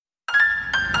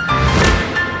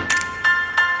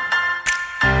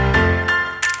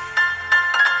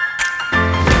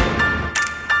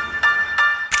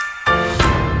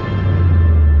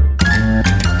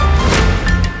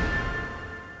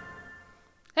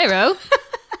Hey, Ro.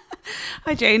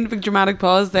 Hi, Jane. Big dramatic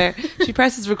pause there. She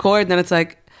presses record and then it's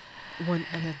like... 1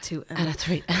 and a 2 And a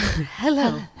 3.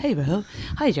 Hello. Hey, Ro.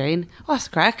 Hi, Jane. What's the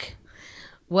crack?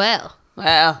 Well,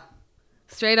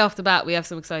 straight off the bat, we have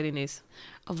some exciting news.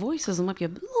 Our voices might be a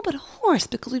little bit hoarse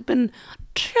because we've been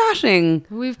chatting.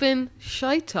 We've been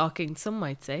shy-talking, some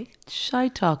might say.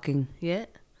 Shy-talking. Yeah.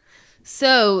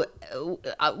 So,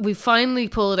 we finally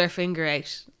pulled our finger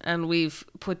out and we've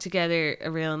put together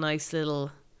a real nice little...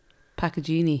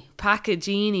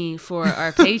 packagini for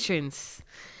our patrons.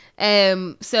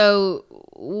 So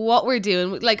what we're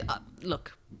doing, like,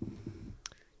 look,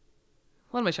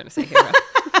 what am I trying to say here?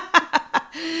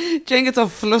 Jane gets all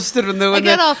flustered when I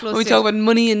get all flustered when we talk about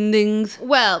money and things.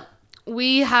 Well,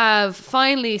 we have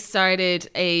finally started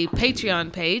a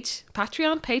Patreon page.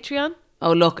 Patreon.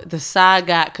 Oh, look, the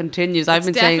saga continues. I've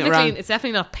been saying it wrong. It's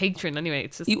definitely not patron anyway.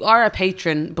 It's just You are a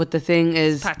patron, but the thing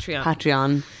is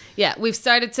Patreon. Yeah, we've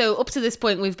started. So up to this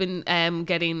point, we've been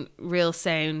getting real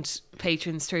sound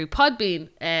patrons through Podbean,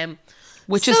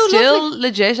 which so is still lovely.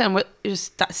 legit, and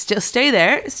still stay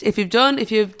there. If you've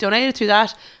donated through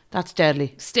that, that's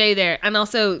deadly. Stay there, and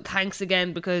also thanks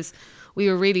again because we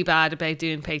were really bad about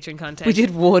doing patron content. We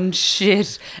did one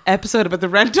shit episode about the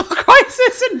rental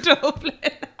crisis in Dublin. Do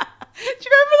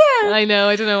you remember that? I know.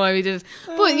 I don't know why we did it,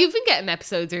 but you've been getting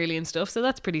episodes early and stuff, so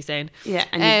that's pretty sane. Yeah,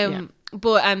 and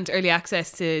But and early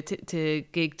access to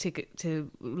gig ticket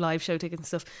to live show tickets and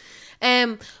stuff.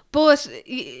 But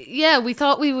yeah, we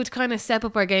thought we would kind of step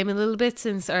up our game a little bit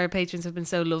since our patrons have been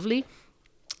so lovely.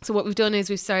 So what we've done is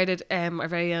we've started our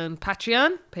very own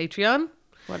Patreon.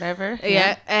 Whatever.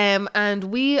 Yeah. And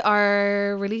we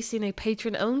are releasing a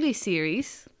patron only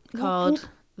series called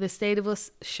The State of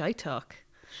Us Shy Talk.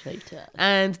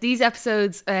 And these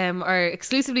episodes are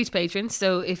exclusively to patrons.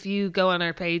 So if you go on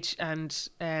our page and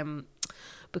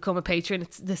become a patron,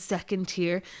 it's the second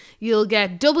tier, you'll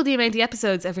get double the amount of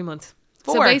episodes every month.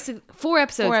 So basically 4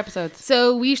 episodes. 4 episodes.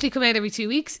 So we usually come out every 2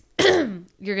 weeks.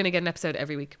 You're going to get an episode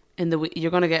every week.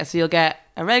 You'll get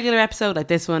a regular episode like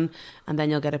this one, and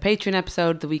then you'll get a Patreon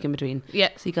episode the week in between. Yeah.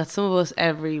 So you got some of us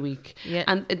every week. Yeah.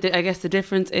 And I guess the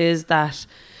difference is that,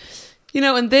 in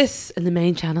the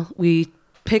main channel, we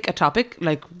pick a topic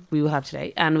like we will have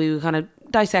today, and we will kind of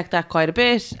dissect that quite a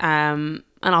bit.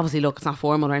 And obviously, look, it's not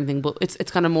formal or anything, but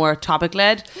it's kind of more topic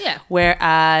led. Yeah.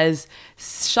 Whereas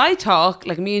Shy Talk,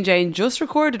 like me and Jane just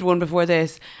recorded one before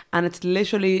this, and it's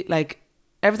literally like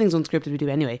everything's unscripted, we do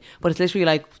anyway, but it's literally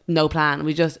like no plan.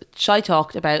 We just Shy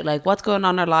Talked about like what's going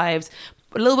on in our lives,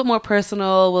 a little bit more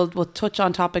personal. We'll touch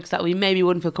on topics that we maybe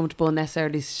wouldn't feel comfortable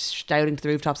necessarily shouting to the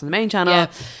rooftops on the main channel. Yeah.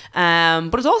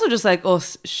 But it's also just like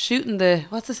us shooting the,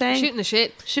 what's the saying? Shooting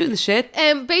the shit.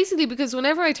 Basically, because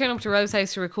whenever I turn up to Rose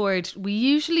House to record, we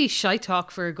usually Shy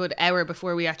Talk for a good hour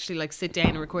before we actually like sit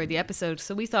down and record the episode.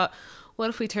 So we thought, what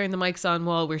if we turn the mics on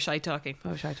while we're Shy Talking?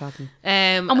 Oh, Shy Talking.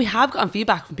 And we have gotten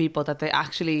feedback from people that they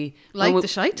actually like the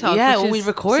Shy Talk. Yeah, which when we is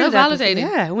recorded so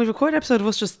validating. when we recorded an episode of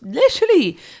us just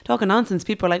literally talking nonsense,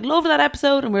 people are like, love that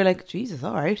episode, and we're like, Jesus,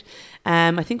 all right.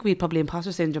 I think we had probably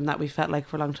imposter syndrome that we felt like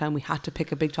for a long time we had to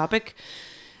pick a big topic.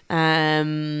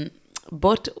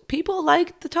 But people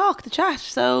like the chat,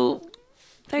 so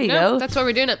there you go. That's why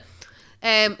we're doing it.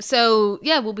 So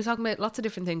yeah, we'll be talking about lots of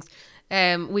different things.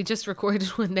 We just recorded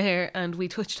one there and we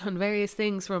touched on various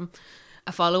things, from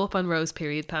a follow-up on Rose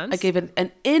period pants. I gave an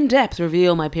in-depth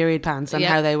review on my period pants and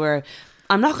how they were.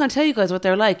 I'm not going to tell you guys what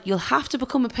they're like. You'll have to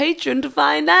become a patron to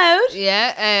find out.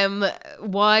 Yeah.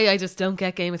 Why I just don't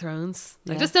get Game of Thrones.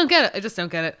 Yeah. I just don't get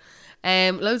it.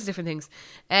 Loads of different things.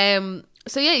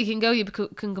 So yeah, you can go. You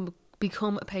can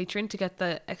become a patron to get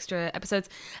the extra episodes,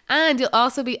 and you'll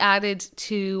also be added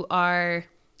to our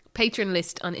patron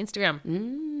list on Instagram.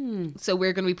 So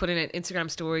we're going to be putting out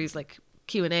Instagram stories like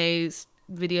Q&As,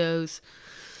 videos,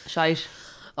 shite,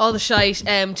 all the shite,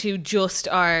 to just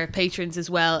our patrons as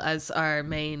well as our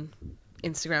main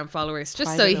Instagram followers,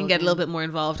 just so you can get a little bit more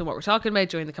involved in what we're talking about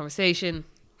during the conversation.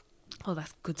 All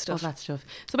that good stuff. So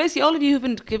basically, all of you who've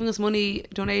been giving us money,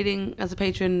 donating as a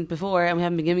patron before, and we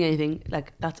haven't been giving anything,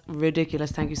 like, that's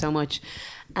ridiculous. Thank you so much.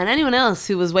 And anyone else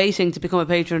who was waiting to become a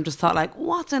patron and just thought like,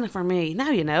 what's in it for me? Now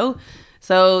you know.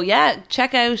 So yeah,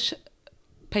 check out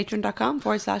patreon.com /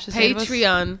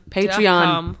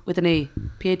 Patreon with an E.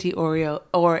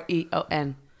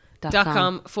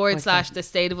 Patreon.com / the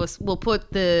state of us. We'll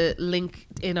put the link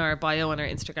in our bio on our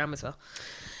Instagram as well.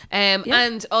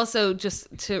 And also,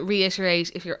 just to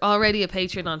reiterate, if you're already a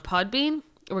patron on Podbean,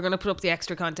 we're going to put up the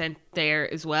extra content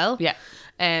there as well. Yeah.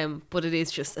 But it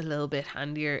is just a little bit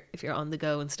handier if you're on the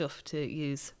go and stuff to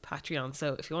use Patreon.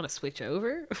 So if you want to switch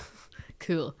over,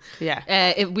 cool.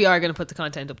 Yeah. We are going to put the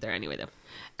content up there anyway, though.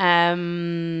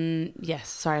 Yes.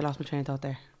 Sorry, I lost my train of thought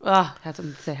there. Oh, I had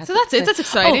something to say. So that's it. That's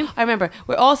exciting. Oh, I remember.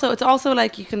 It's also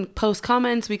like you can post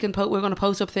comments. We're going to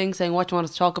post up things saying what you want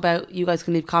us to talk about. You guys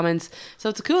can leave comments. So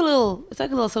it's it's like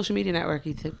a little social media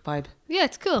networky vibe. Yeah,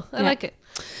 it's cool. I like it.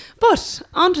 But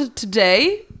on to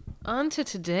today. On to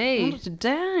today.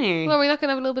 Well, Well, we're not going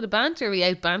to have a little bit of banter. Are we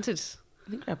out bantered? I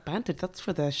think we're bantered. That's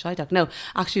for the shy talk. No,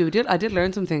 actually, I did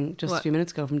learn something just a few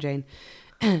minutes ago from Jane.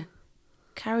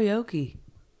 Karaoke.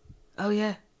 Oh,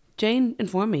 yeah. Jane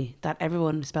informed me that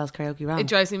everyone spells karaoke wrong. It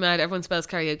drives me mad. Everyone spells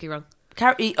karaoke wrong.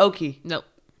 Karaoke. No.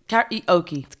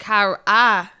 Karaoke. It's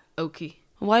karaoke.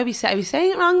 Why are we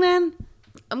saying it wrong then?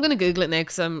 I'm going to Google it now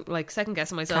because I'm like second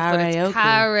guessing myself. Karaoke. But it's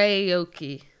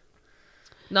karaoke.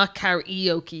 Not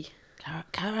karaoke.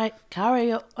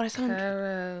 Karaoke. What I sound?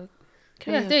 Yeah,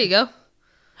 Karaoke. there you go.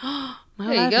 My There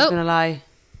whole you life go. has been a lie.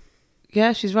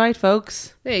 Yeah, she's right,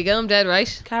 folks. There you go. I'm dead right.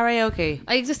 Karaoke.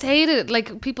 I just hate it.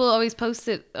 Like people always post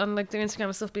it on like their Instagram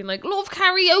and stuff, being like, "Love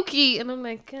karaoke," and I'm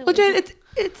like, Well, Jane,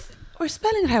 it's we're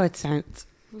spelling it how it sounds.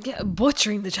 yeah,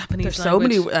 butchering the Japanese There's so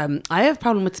language. many. I have a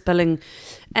problem with spelling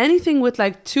anything with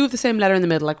like two of the same letter in the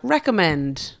middle, like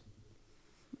recommend.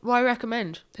 Why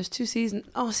recommend? There's 2 C's.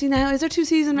 Oh, see now, is there 2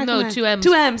 C's in recommend? No, 2 M's.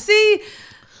 2 M's. See,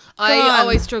 I Gone.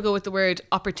 always struggle with the word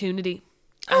opportunity.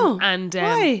 And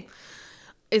why?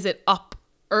 Is it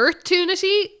opportunity?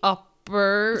 It's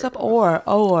up or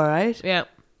right? Yeah.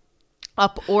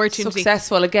 Opportunity.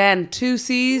 Successful again. 2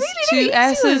 C's, Really, 2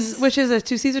 they're easy S's. ones. Which is it?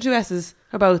 2 C's or 2 S's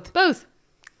or both? Both.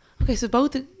 Okay, so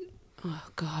both. Oh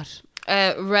God.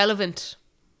 Relevant.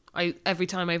 Every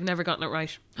time I've never gotten it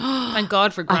right. Thank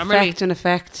God for Grammarly. Affect and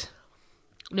effect.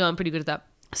 No, I'm pretty good at that.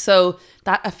 So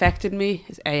that affected me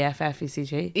is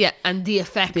AFFECT. Yeah, and the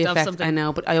effect The of effect, something. I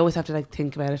know, but I always have to like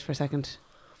think about it for a second.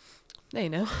 There you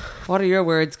know. What are your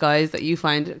words, guys, that you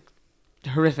find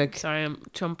horrific? Sorry, I'm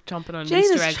chomping on an Jane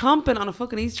Easter is egg. chomping on a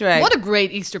fucking Easter egg. What a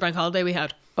great Easter bank holiday we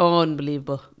had. Oh,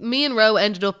 unbelievable. Me and Ro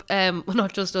ended up, well,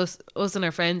 not just us and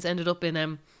our friends ended up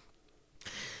in,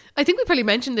 I think we probably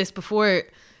mentioned this before,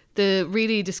 the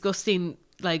really disgusting,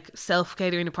 like,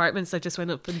 self-catering apartments that just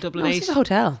went up in Dublin No, 8. it's just a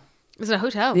hotel. Is it a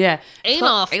hotel? Yeah.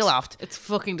 Aloft. Aloft. It's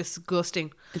fucking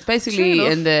disgusting. It's basically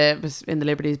Sure in the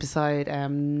Liberties beside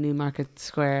Newmarket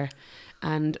Square.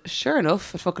 And sure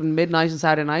enough, at fucking midnight on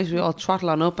Saturday night, we all trottle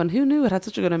on up. And who knew it had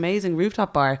such a good, amazing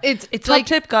rooftop bar? It's Top like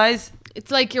tip, guys. it's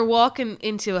like you're walking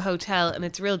into a hotel and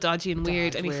it's real dodgy and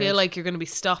weird, and you feel like you're going to be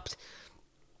stopped.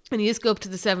 And you just go up to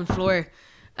the 7th floor,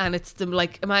 and it's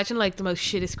imagine like the most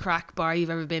shittest crack bar you've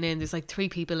ever been in. There's like 3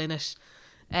 people in it.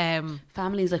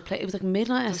 Families like play. It was like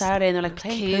midnight on Saturday, and they're like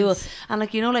playing kids. pool, and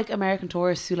like you know, like American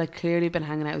tourists who like clearly been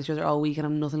hanging out with each other all week and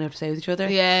have nothing left to say with each other.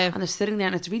 Yeah. and they're sitting there,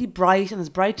 and it's really bright, and there's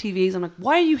bright TVs. I'm like,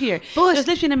 why are you here? But- there's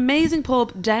literally an amazing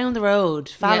pub down the road,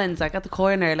 Fallon's, like at the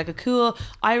corner, like a cool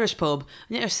Irish pub,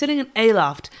 and yet you're sitting in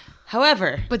Aloft.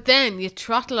 However, But then you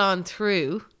trottle on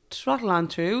through throttle on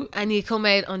through. and you come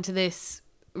out onto this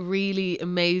really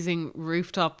amazing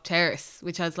rooftop terrace,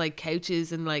 which has like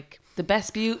couches and like The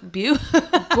best view.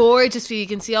 gorgeous view. You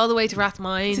can see all the way to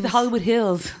Rathmines. See the Hollywood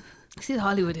Hills. You see the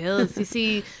Hollywood Hills. You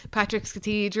see Patrick's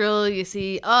Cathedral. You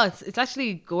see, it's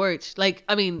actually gorgeous. Like,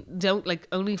 I mean, don't like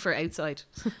only for outside.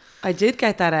 I did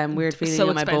get that weird feeling So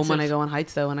in my bum when expensive. I go on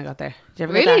heights though. When I got there, did you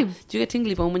ever Really? get that? Do you get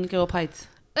tingly bum when you go up heights?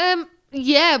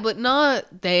 Yeah, but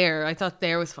not there. I thought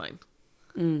there was fine.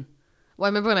 Well, I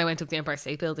remember when I went up the Empire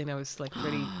State Building, I was like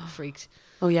pretty freaked.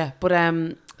 Oh yeah, but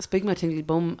speaking of tingly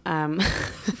bum, I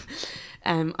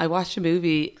watched a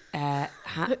movie,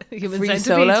 Human Free Centipede.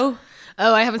 Solo.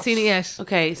 Oh, I haven't seen it yet.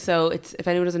 Okay, so it's, if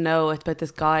anyone doesn't know, it's about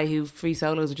this guy who free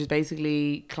solos, which is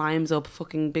basically climbs up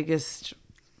fucking biggest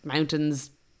mountains,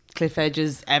 cliff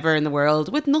edges ever in the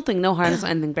world with nothing, no harness,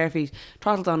 anything, bare feet,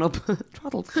 throttled on up,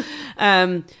 throttled.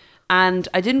 And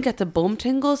I didn't get the bum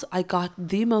tingles. I got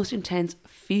the most intense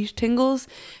feet tingles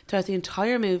throughout the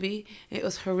entire movie. It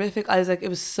was horrific. I was like, it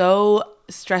was so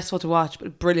stressful to watch,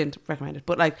 but brilliant, recommended.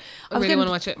 But like, I was really getting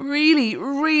wanna watch it. Really,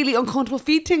 really uncomfortable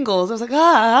feet tingles. I was like,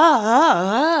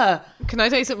 ah. Can I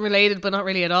tell you something related, but not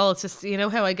really at all? It's just, you know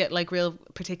how I get like real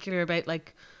particular about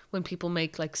like when people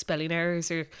make like spelling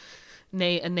errors or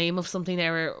a name of something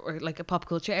error or like a pop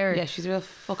culture error. Yeah, she's a real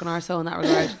fucking arsehole in that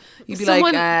regard. You'd be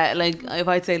Someone- like if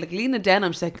I'd say like Lena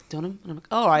Dunham, she's like Dunham, and I'm like,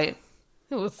 all right.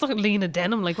 Oh, it's not Lena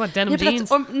Denim. Like what, denim Yeah, but jeans?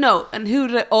 that's, no, and who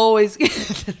did I always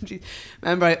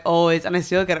remember? I always, and I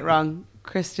still get it wrong.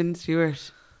 Kristen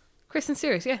Stewart. Kristen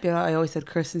Stewart, yeah. Yeah, I always said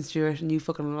Kristen Stewart, and you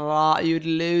fucking you'd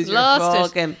lose Lost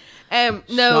your it. fucking.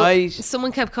 No, shite.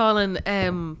 someone kept calling.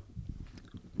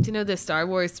 Do you know the Star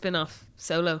Wars spin-off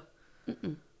Solo?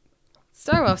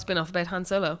 Star Wars spin-off about Han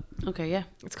Solo. Okay, yeah.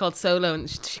 It's called Solo,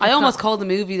 and I almost called the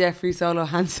movie there Free Solo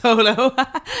Han Solo.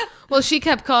 Well, she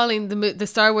kept calling the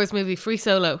Star Wars movie Free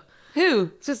Solo.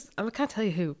 Who? It's just, I can't tell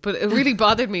you who, but it really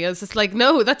bothered me. I was just like,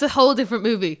 no, that's a whole different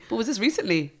movie. But was this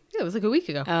recently? Yeah, it was like a week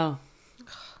ago. Oh.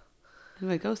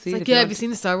 Anyway, go see It's it. like, yeah, have you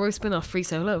seen the Star Wars spin-off Free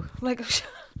Solo? I'm like,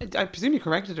 I presume you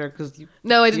corrected her because you.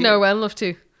 no, I didn't know her well enough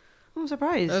to. I'm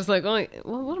surprised. I was like, oh,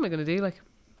 well, what am I going to do? Like,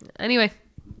 anyway,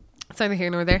 it's neither here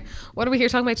nor there. What are we here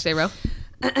talking about today, Ro?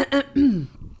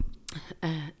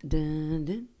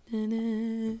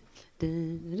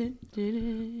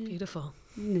 Beautiful.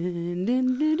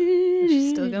 She's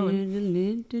still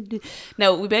going.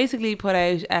 No, we basically put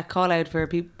out a call out for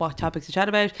people what topics to chat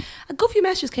about. A good few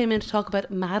messages came in to talk about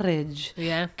marriage.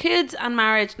 Yeah. Kids and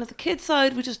marriage. Now the kids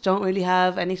side, we just don't really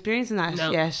have any experience in that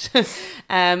yet.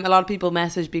 A lot of people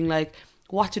message being like,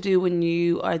 what to do when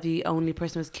you are the only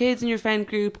person with kids in your friend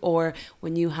group, or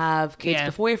when you have kids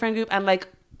before your friend group. And like,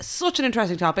 such an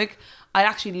interesting topic. I'd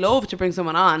actually love to bring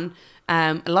someone on.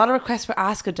 A lot of requests for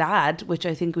Ask a Dad, which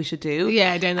I think we should do.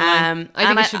 Yeah, down the line. I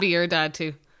think it should be your dad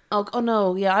too. Oh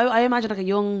no, yeah, I imagine like a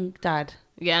young dad.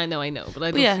 Yeah, I know, but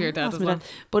I'd love for your dad as well.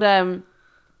 But I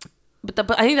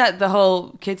think that the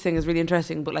whole kids thing is really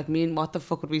interesting. But like, what the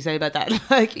fuck would we say about that?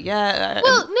 Like, yeah.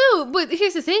 Well, no, but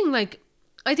here's the thing. Like,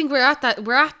 I think we are at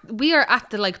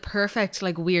the like perfect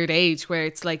like weird age where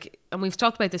it's like, and we've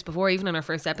talked about this before, even in our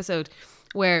first episode,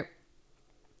 where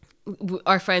some of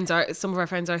our friends are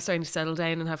starting to settle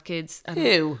down and have kids. And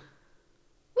who?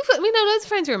 We know loads of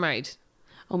friends who are married.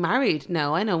 Oh, married?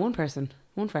 No, I know one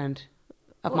friend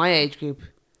of my age group.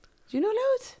 Do you know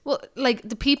loads? Well, like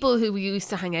the people who we used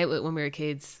to hang out with when we were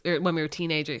kids or when we were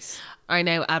teenagers are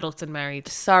now adults and married.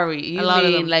 Sorry, you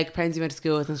mean like friends you went to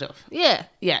school with and stuff? Yeah.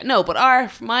 Yeah, no, but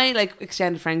my like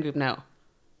extended friend group, no.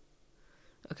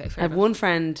 Okay, fair I have enough. one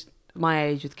friend my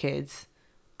age with kids,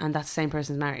 and that same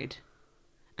person's married.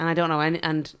 And I don't know any.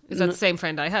 And is that the same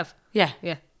friend I have? Yeah,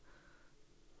 yeah.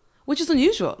 Which is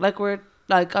unusual. Like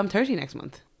I'm 30 next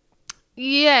month.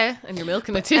 Yeah, and you're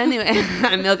milking it too. Anyway,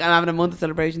 I'm having a month of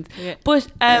celebrations. Yeah. But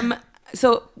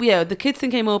so yeah, the kids thing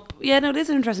came up. Yeah, no, it is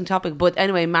an interesting topic. But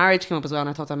anyway, marriage came up as well, and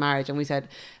I thought on marriage, and we said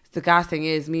the gas thing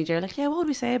is me and Jerry like, yeah, what would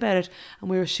we say about it? And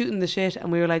we were shooting the shit,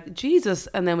 and we were like, Jesus,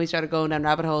 and then we started going down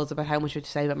rabbit holes about how much we should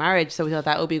say about marriage. So we thought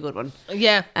that would be a good one.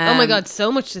 Yeah. Oh my God,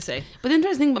 so much to say. But the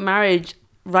interesting thing about marriage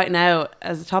right now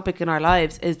as a topic in our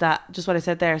lives is that just what I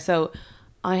said there. So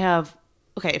I have,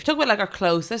 okay, if you talk about like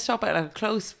let's talk about like a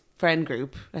close friend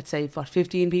group, let's say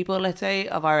 15 people, let's say,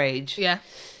 of our age. Yeah.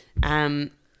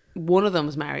 One of them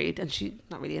was married, and she's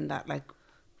not really in that like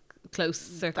close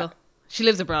circle. She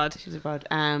lives abroad.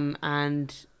 And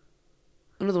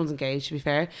another one's engaged, to be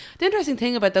fair. The interesting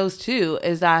thing about those two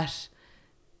is that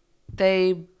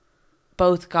they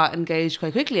both got engaged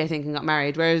quite quickly, I think, and got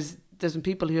married, whereas there's been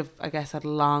people who have, I guess, had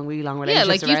really long relationships. Yeah,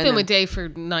 like you've been with Dave for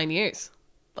 9 years.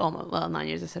 Oh, well, 9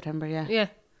 years this September, yeah. Yeah.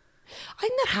 I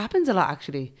think that happens a lot,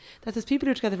 actually. That there's people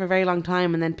who are together for a very long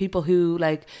time, and then people who,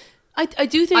 like, I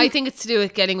think it's to do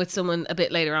with getting with someone a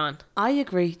bit later on. I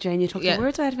agree, Jane. You took the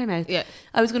words out of my mouth. Yeah.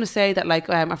 I was going to say that, like,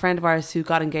 a friend of ours who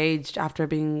got engaged after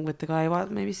being with the guy,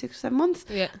 maybe 6 or 7 months?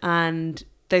 Yeah. And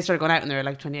they started going out, and they were,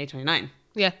 like, 28, 29.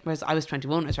 Yeah. Whereas I was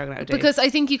 21, I started going out with Dave. Because I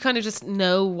think you kind of just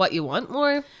know what you want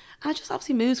more. I just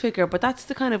obviously moves quicker, but that's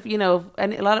the kind of,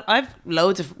 and we've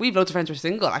loads of friends who are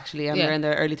single actually, and they're in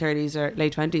their early 30s or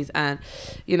late 20s, and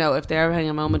if they're ever having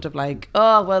a moment of like,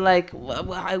 oh well, like, am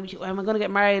I going to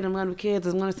get married? I'm going to have kids.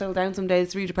 I'm going to settle down someday.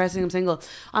 It's really depressing. I'm single.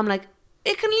 I'm like,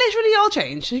 it can literally all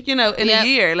change, in a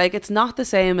year. Like, it's not the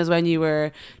same as when you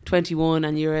were 21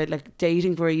 and you were like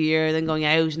dating for a year, then going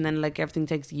out, and then like everything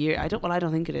takes a year. I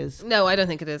don't think it is. No, I don't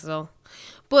think it is at all.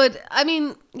 But I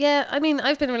mean, I've been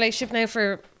in a relationship now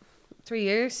for 3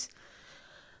 years.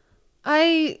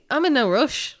 I'm in no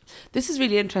rush. This is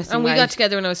really interesting. And we got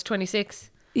together when I was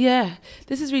 26. Yeah,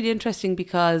 this is really interesting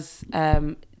because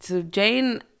so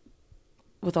Jane,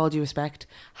 with all due respect,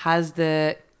 has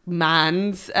the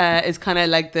man's is kind of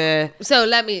like the. So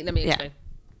let me explain.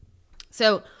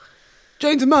 So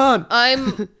Jane's a man.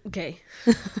 I'm gay.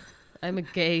 I'm a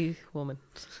gay woman.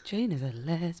 Jane is a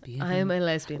lesbian. I am a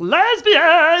lesbian.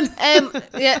 Lesbian.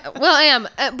 Yeah. Well, I am.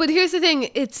 But here's the thing.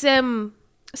 It's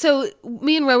So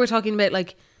me and Ro were talking about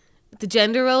like the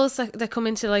gender roles that come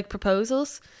into like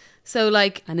proposals. So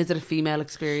like. And is it a female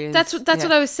experience? That's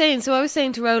what I was saying. So I was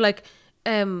saying to Ro like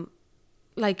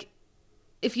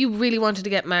if you really wanted to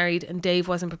get married and Dave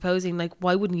wasn't proposing, like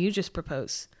why wouldn't you just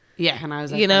propose? Yeah, and I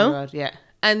was like, yeah.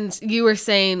 And you were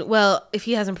saying, well, if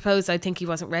he hasn't proposed, I think he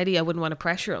wasn't ready. I wouldn't want to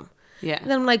pressure him. Yeah. And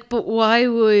then I'm like, but why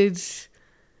would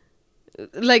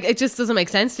Like, it just doesn't make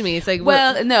sense to me. It's like,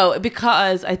 Well, no,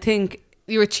 because I think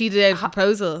you were cheated out of a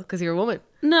proposal because you're a woman.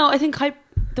 no, I think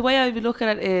the way I would look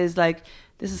at it is like,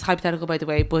 this is hypothetical, by the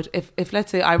way, but if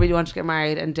let's say I really wanted to get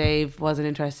married and Dave wasn't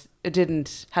interested,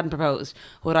 hadn't proposed,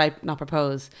 would I not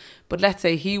propose? But let's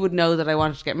say he would know that I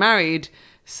wanted to get married,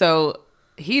 so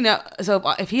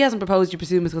if he hasn't proposed, you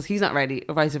presume it's because he's not ready,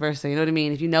 or vice versa. You know what I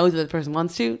mean? If you know that the person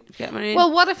wants to get married.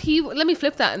 Well, what if let me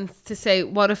flip that and to say,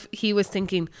 what if he was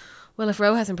thinking, well, if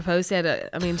Ro hasn't proposed yet,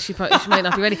 I mean, she might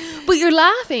not be ready. But you're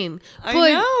laughing.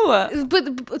 I know.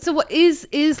 But so what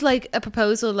is like a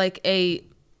proposal like a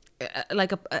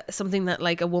something that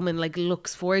like a woman like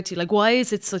looks forward to? Like, why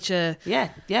is it such a yeah,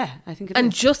 I think it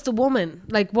and is. just a woman,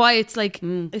 like, why it's like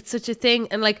it's such a thing?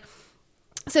 And like,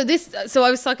 so I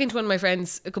was talking to one of my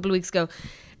friends a couple of weeks ago,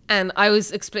 and I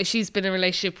was she's been in a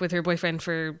relationship with her boyfriend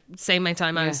for the same amount of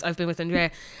time I've been with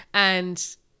Andrea, and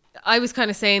I was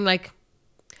kind of saying, like,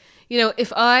 you know,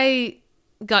 if I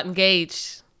got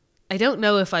engaged, I don't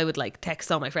know if I would like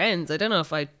text all my friends. I don't know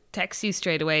if I'd text you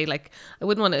straight away. Like, I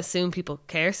wouldn't want to assume people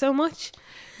care so much.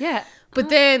 Yeah. But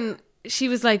then she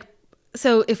was like,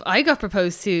 so if I got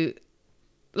proposed to,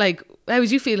 like, how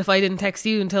would you feel if I didn't text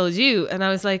you and told you? And I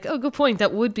was like, oh, good point.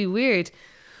 That would be weird.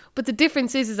 But the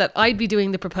difference is that I'd be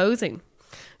doing the proposing.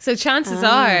 So chances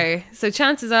are,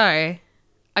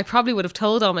 I probably would have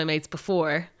told all my mates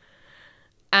before,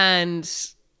 and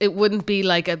it wouldn't be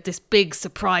like this big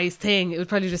surprise thing. It would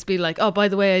probably just be like, oh, by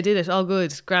the way, I did it. All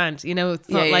good, grand. You know, it's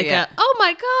not oh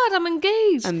my God, I'm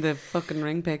engaged. And the fucking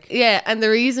ring pic. Yeah, and the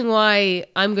reason why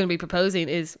I'm going to be proposing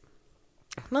is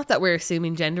not that we're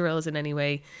assuming gender roles in any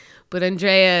way, but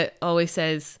Andrea always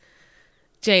says,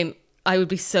 Jane, I would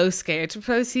be so scared to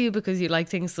propose to you because you like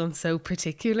things done so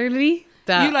particularly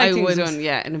that you like I things wouldn't. done,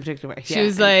 yeah, in a particular way. She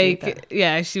was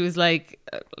like,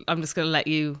 I'm just going to let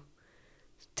you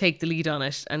take the lead on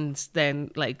it, and then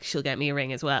like she'll get me a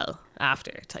ring as well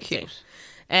after type Cute.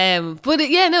 thing. But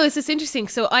it's just interesting.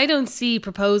 So I don't see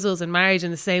proposals and marriage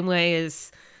in the same way as,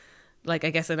 like, I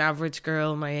guess an average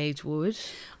girl my age would.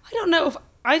 I don't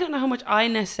know how much I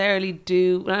necessarily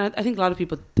do. I think a lot of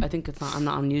people, I'm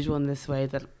not unusual in this way,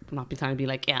 that I'm not trying to be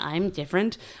like, yeah, I'm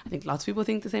different. I think lots of people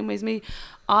think the same way as me.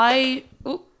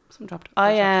 Something dropped.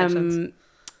 I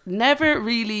never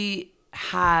really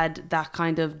had that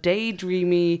kind of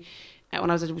daydreamy, when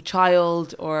I was a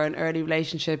child or in early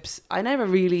relationships. I never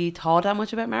really thought that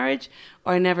much about marriage,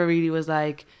 or I never really was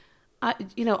like,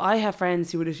 I have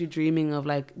friends who were literally dreaming of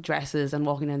like dresses and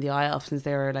walking down the aisle since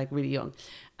they were like really young,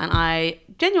 and I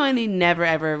genuinely never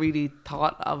ever really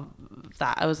thought of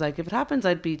that. I was like, if it happens,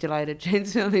 I'd be delighted.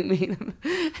 Jane's feeling mean.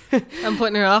 I'm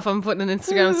putting her off. I'm putting an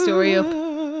Instagram story up.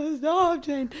 Stop,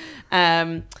 Jane.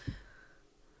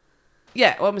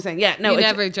 Yeah, what am I saying? Yeah, no, you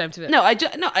never dreamt of it. No,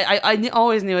 I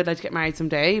always knew I'd like to get married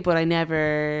someday, but I just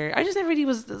never really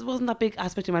wasn't that big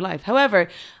aspect of my life. However,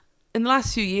 in the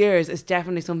last few years, it's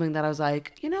definitely something that I was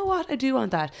like, you know what, I do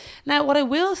want that. Now, what I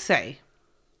will say,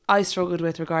 I struggled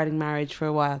with regarding marriage for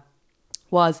a while,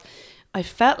 was I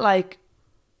felt like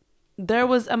there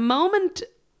was a moment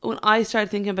when I started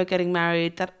thinking about getting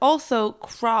married that also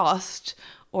crossed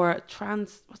or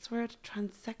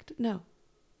transected? No.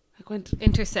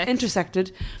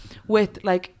 Intersected with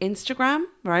like Instagram,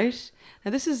 right? Now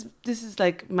this is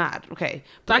like mad, okay?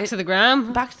 Back to the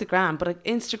gram, but like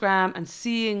Instagram, and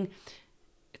seeing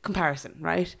comparison,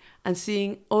 right? And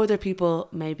seeing other people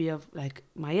maybe of like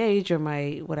my age or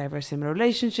my whatever, similar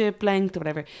relationship length or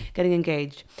whatever, getting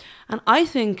engaged. And I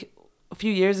think a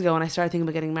few years ago when I started thinking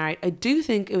about getting married, I do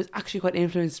think it was actually quite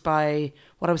influenced by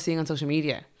what I was seeing on social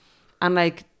media. And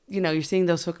like, you know, you're seeing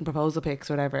those fucking proposal pics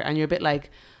or whatever, and you're a bit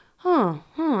like,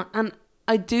 and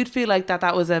I did feel like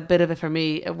that was a bit of it for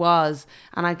me. It was,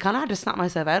 and I kind of had to snap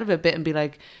myself out of it a bit and be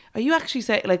like, are you actually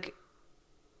saying, like,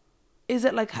 is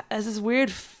it like, has this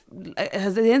weird,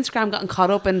 has the Instagram gotten caught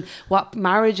up in what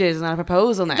marriage is and a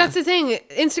proposal now? That's the thing.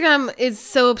 Instagram is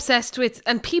so obsessed with,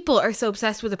 and people are so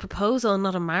obsessed with a proposal,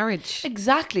 not a marriage.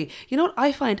 Exactly. You know what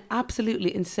I find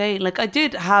absolutely insane? Like, I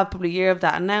did have probably a year of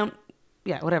that, and now,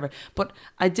 yeah, whatever. But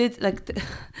I did, like,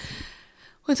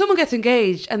 when someone gets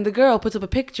engaged and the girl puts up a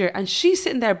picture and she's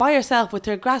sitting there by herself with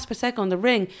her glass Prosecco on the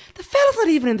ring, the fella's not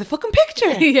even in the fucking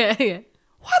picture. Yeah.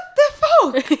 What the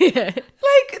fuck? Yeah.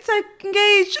 Like, it's like,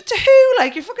 engaged to who?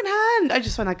 Like, your fucking hand. I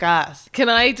just find that gas. Can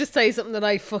I just say something that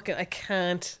I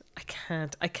can't.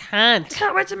 I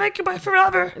can't wait to make you by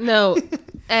forever. No.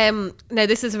 Now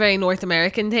this is a very North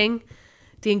American thing.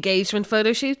 The engagement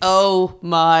photo shoots. Oh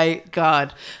my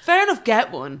God. Fair enough,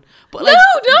 get one. But like,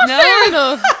 not fair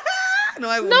enough. No,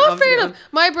 I wouldn't. Not fair enough.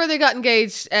 My brother got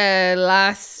engaged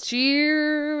last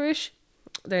year-ish.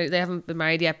 they haven't been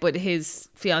married yet, but his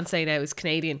fiance now is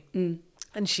Canadian.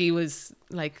 And she was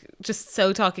like, just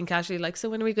so talking casually, like, so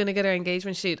when are we going to get our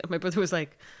engagement shoot? And my brother was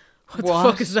like, what the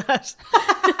fuck is that?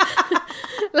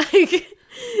 Like,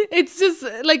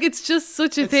 it's just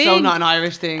such a thing. It's so not an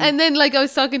Irish thing. And then like I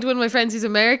was talking to one of my friends who's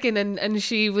American, and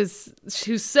she was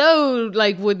so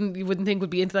like you wouldn't think would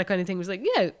be into that kind of thing. Was like,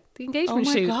 yeah, the engagement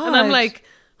shoot. God. And I'm like,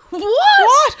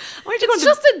 what? Where'd you It's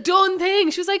just a done thing.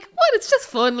 She was like, what? It's just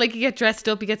fun. Like, you get dressed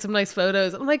up, you get some nice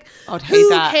photos. I'm like, I would hate who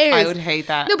that. cares? I would hate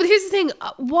that. No, but here's the thing.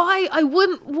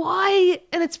 Why?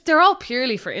 And they're all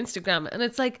purely for Instagram. And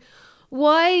it's like,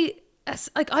 why?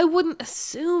 Like, I wouldn't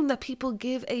assume that people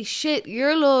give a shit.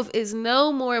 Your love is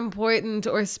no more important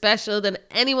or special than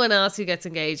anyone else who gets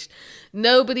engaged.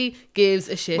 Nobody gives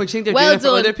a shit. Well, you think they're doing it for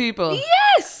other people?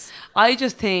 Yes. I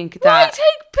just think Why that...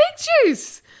 take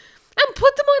pictures and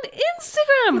put them on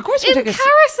Instagram? Of course you in take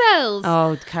carousels.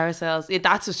 Oh, carousels. Yeah,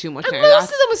 that's just too much. And now. most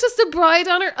of them was just a bride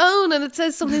on her own, and it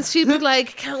says something stupid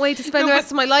like, can't wait to spend the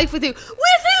rest of my life with you. With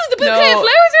who? The bouquet of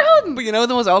flowers you're holding? But you know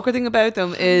the most awkward thing about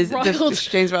them is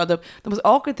James riled up. The most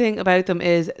awkward thing about them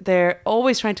is they're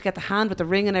always trying to get the hand with the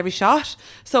ring in every shot.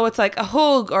 So it's like a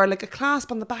hug or like a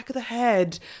clasp on the back of the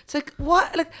head. It's like,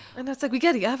 what? Like, and that's like, we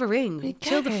get it, you have a ring.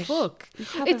 Chill the fuck.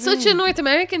 have It's a such a ring. North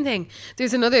American thing.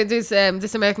 There's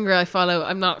this American girl I follow.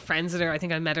 I'm not friends with her. I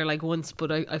think I met her like once,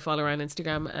 but I follow her on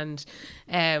Instagram, and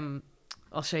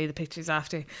I'll show you the pictures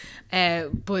after.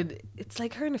 But it's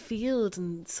like her in a field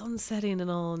and sun setting and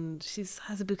all, and she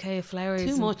has a bouquet of flowers.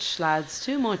 too much, lads.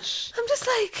 Too much. I'm just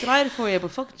like, Delighted for you,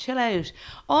 but fucking chill out.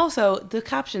 Also, the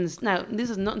captions. Now, this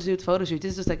has nothing to do with the photo shoot.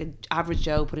 This is just like an average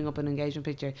Joe putting up an engagement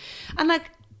picture. And like,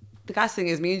 the gas thing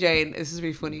is, me and Jane, this is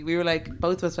really funny. We were like,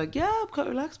 both of us like, yeah, I'm quite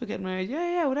relaxed about getting married.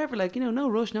 Yeah, whatever. Like, you know, no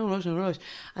rush.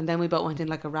 And then we both went in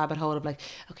like a rabbit hole of like,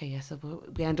 okay, yeah, so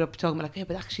we ended up talking about like, yeah,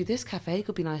 but actually this cafe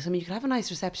could be nice. I mean, you could have a nice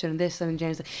reception and this. And then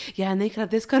James like, yeah, and they could have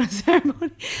this kind of ceremony.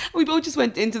 And we both just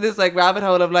went into this like rabbit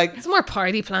hole of like, it's more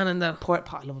party planning though.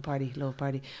 love a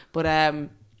party. But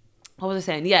what was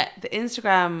I saying? Yeah, the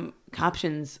Instagram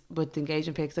captions with the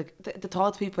engagement pics, like the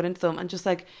thoughts people put into them, and just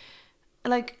like,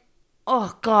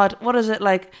 oh God, what is it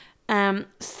like?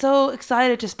 So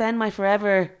excited to spend my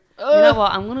forever. You know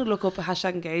what? I'm gonna look up a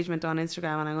hashtag engagement on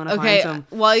Instagram, and I'm gonna find some.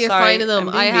 While you're finding them,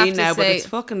 I'm I being have mean to now, say, but it's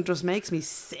fucking just makes me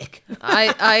sick.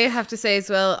 I have to say as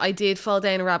well, I did fall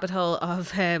down a rabbit hole of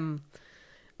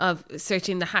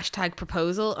searching the hashtag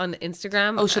proposal on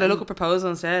Instagram. Oh, should I look up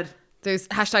proposal instead? There's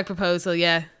hashtag proposal,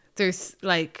 yeah. There's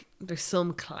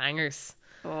some clangers.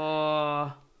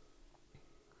 Oh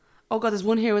God, there's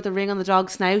one here with a ring on the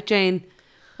dog's snout, Jane.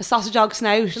 A sausage dog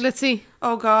snout. Let's see.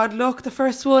 Oh God, look, the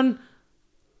first one.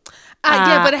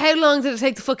 Yeah, but how long did it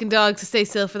take the fucking dog to stay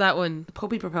still for that one?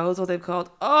 Puppy proposal, they've called.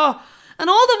 Oh, and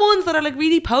all the ones that are like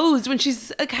really posed when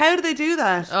she's like, how do they do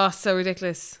that? Oh, so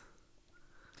ridiculous.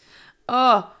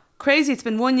 Oh, crazy. It's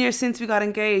been 1 year since we got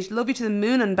engaged. Love you to the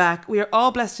moon and back. We are all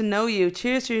blessed to know you.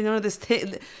 Cheers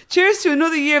to cheers to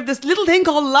another year of this little thing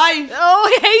called life. Oh,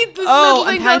 I hate this little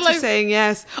thing and called thanks for life. saying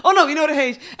yes. Oh no, you know what I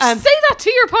hate? Say that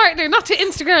to your partner, not to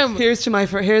Instagram. Here's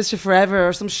to forever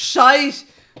or some shite.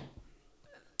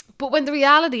 But when the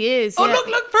reality is, Oh, yeah.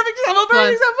 look, perfect example.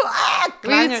 Ah, Read it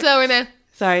clanger. slower now.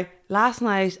 Sorry. Last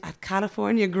night at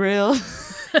California Grill,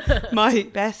 my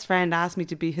best friend asked me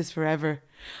to be his forever.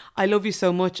 I love you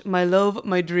so much. My love,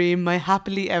 my dream, my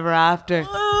happily ever after.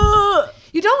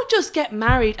 You don't just get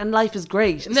married and life is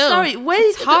great. No, Sorry,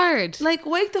 it's hard.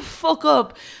 Wake the fuck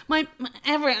up.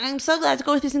 I'm so glad to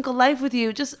go through single life with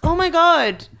you. Just, oh my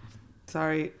God.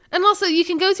 Sorry. And also, you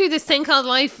can go through this thing called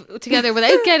life together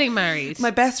without getting married.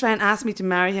 My best friend asked me to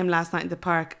marry him last night in the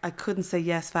park. I couldn't say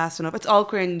yes fast enough. It's all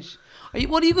cringe.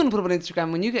 What are you going to put up on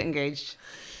Instagram when you get engaged?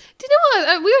 Do you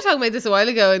know what? We were talking about this a while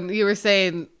ago, and you were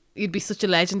saying you'd be such a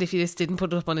legend if you just didn't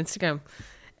put it up on Instagram.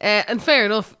 And fair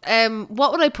enough.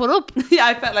 What would I put up? Yeah,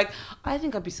 I felt like, I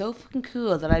think I'd be so fucking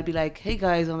cool that I'd be like, hey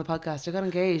guys on the podcast, I got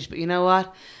engaged, but you know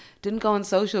what? Didn't go on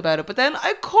social about it. But then,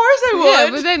 of course I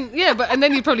would. And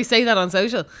then you'd probably say that on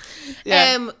social.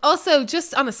 Yeah. Also,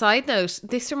 just on a side note,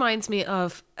 this reminds me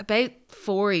of about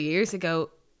 5 years ago,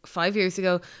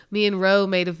 me and Ro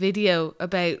made a video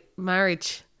about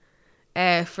marriage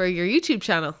for your YouTube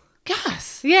channel.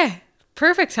 Gas. Yeah,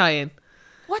 perfect tie-in.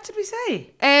 What did we say?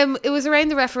 It was around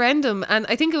the referendum, and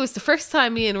I think it was the first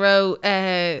time me and Ro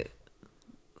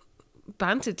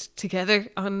banted together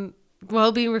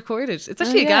while being recorded. It's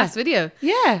actually a gas video.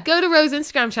 Yeah. Go to Ro's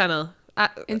Instagram channel.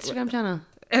 Instagram channel.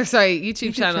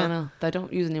 YouTube channel. That I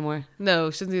don't use anymore.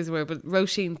 No, shouldn't use the word, but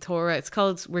Roisin Tora. It's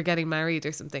called We're Getting Married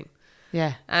or something.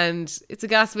 Yeah. And it's a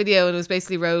gas video, and it was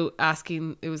basically Ro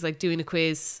asking, it was like doing a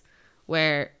quiz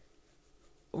where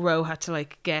Ro had to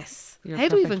like guess. Your How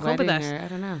do we perfect even come with wedding, that? or I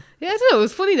don't know. Yeah, I don't know. It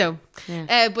was funny though.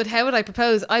 Yeah. But how would I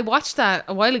propose? I watched that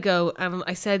a while ago, and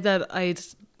I said that I'd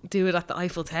do it at the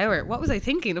Eiffel Tower. What was I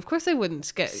thinking? Of course, I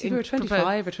wouldn't get. See, we were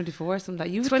 25 or 24 or something like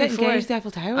that. You would get 24. engaged at the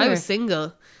Eiffel Tower. I was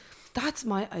single. That's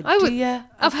my I would- idea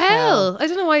Of hell. I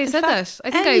don't know why you said fact, that.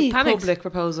 I think any I panicked. public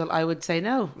proposal, I would say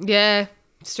no. Yeah,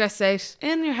 stressed out.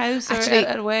 In your house or Actually,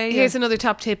 away. here's another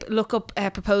top tip. Look up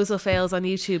proposal fails on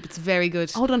YouTube. It's very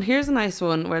good. Hold on, here's a nice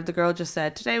one where the girl just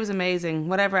said, "Today was amazing.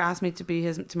 Whatever asked me to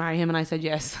marry him," and I said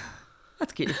yes.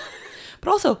 That's cute. But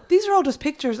also, these are all just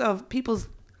pictures of people's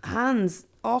hands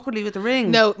awkwardly with the ring.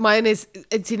 No, mine is,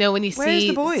 you know, when you Where's see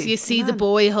the boy? you see The the man.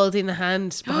 boy holding the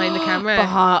hand behind the camera.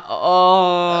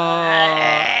 Oh.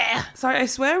 Sorry, I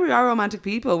swear we are romantic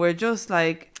people. We're just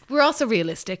like, We're also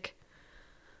realistic.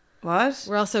 what?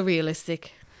 We're also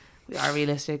realistic. We are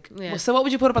realistic. Yeah. So what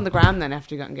would you put up on the gram then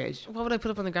after you got engaged? What would I put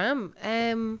up on the gram?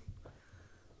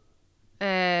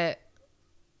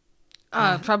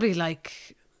 Probably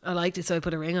like I liked it, so I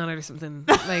put a ring on it or something.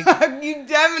 Like You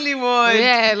definitely would.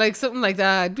 yeah, like something like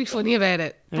that. I'd be funny about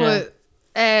it, but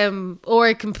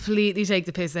or completely take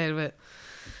the piss out of it.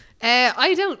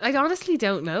 I honestly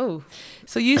don't know.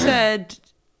 So you said,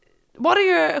 what are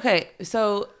your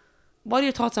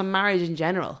thoughts on marriage in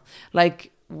general?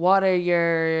 Like, do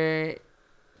you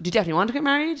definitely want to get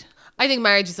married? I think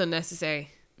marriage is unnecessary.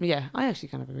 Yeah, I actually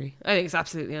kind of agree. I think it's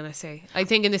absolutely unnecessary. I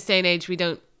think in this day and age we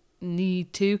don't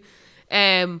need to.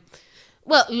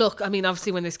 Well, look, I mean,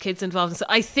 obviously when there's kids involved, so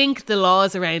I think the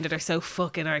laws around it are so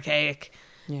fucking archaic.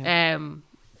 Yeah.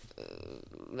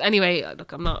 Anyway,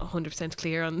 look, I'm not 100%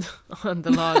 clear on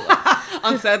the law.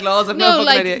 On said laws, I've No, no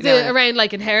like fucking idea. around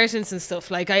like inheritance and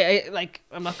stuff. Like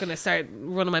I'm not going to start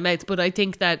running my mouth, but I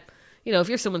think that, you know, if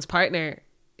you're someone's partner,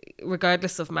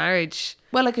 regardless of marriage.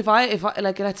 Well, like if I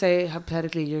like, let's say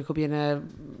hypothetically you could be in a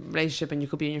relationship and you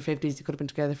could be in your 50s, you could have been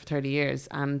together for 30 years,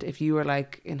 and if you were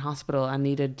like in hospital and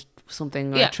needed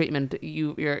something or treatment,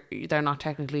 they're not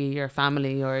technically your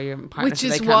family or your partner. Which so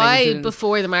they is can't make why decisions.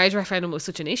 before the marriage referendum was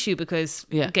such an issue, because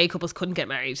gay couples couldn't get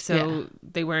married, so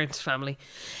they weren't family.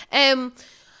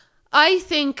 I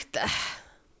think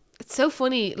it's so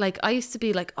funny. Like, I used to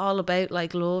be like all about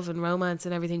like love and romance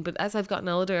and everything, but as I've gotten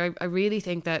older, I really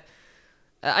think that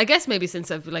I guess maybe since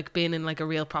I've like been in like a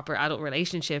real proper adult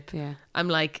relationship, I'm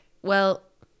like, well,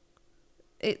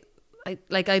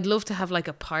 I'd love to have like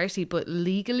a party, but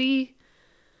legally,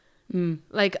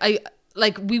 like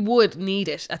we would need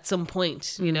it at some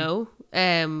point, you know,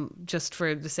 just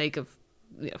for the sake of,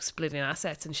 you know, splitting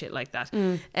assets and shit like that.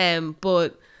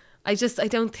 But I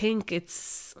don't think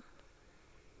it's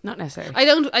not necessary.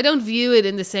 I don't view it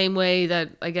in the same way that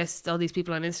I guess all these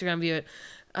people on Instagram view it.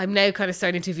 I'm now kind of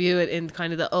starting to view it in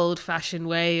kind of the old fashioned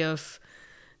way of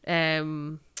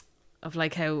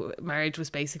like how marriage was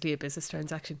basically a business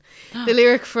transaction. The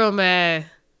lyric from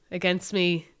Against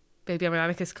Me, Baby I'm an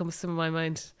Anarchist, comes to my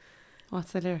mind.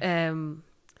 What's the lyric?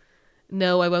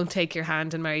 No, I won't take your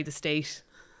hand and marry the state.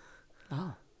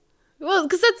 Oh. Well,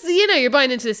 because that's, you know, you're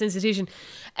buying into this institution.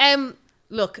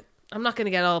 Look, I'm not going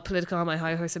to get all political on my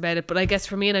high horse about it, but I guess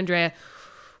for me and Andrea,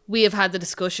 we have had the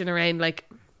discussion around, like,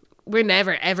 we're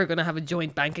never ever going to have a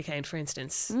joint bank account, for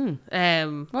instance.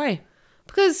 Why?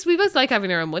 Because we both like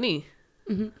having our own money.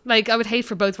 Like, I would hate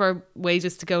for both of our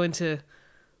wages to go into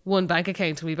one bank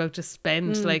account and we both just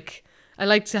spend. Like, I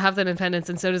like to have that independence,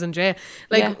 and so does Andrea.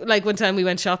 Like one time we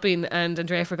went shopping and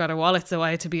Andrea forgot her wallet, so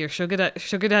I had to be her sugar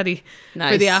daddy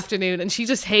for the afternoon, and she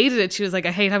just hated it. She was like,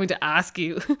 I hate having to ask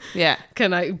you.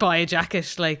 Can I buy a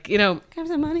jacket? Like, you know. Can I have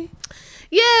some money?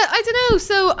 Yeah, I don't know.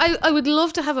 So I would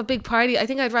love to have a big party. I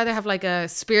think I'd rather have like a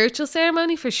spiritual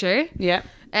ceremony for sure. Yeah.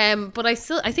 But I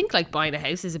think like buying a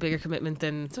house is a bigger commitment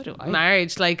than So do I.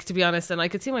 marriage, like, to be honest. And I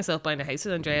could see myself buying a house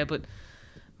with Andrea, but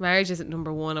marriage isn't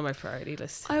number one on my priority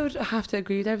list. I would have to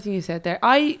agree with everything you said there.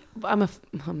 I'm a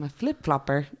flip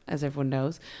flopper, as everyone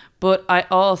knows, but I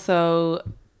also,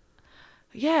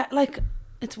 like,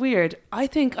 it's weird. I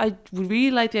think I would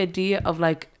really like the idea of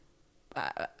like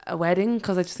a wedding,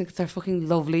 because I just think it's fucking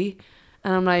lovely,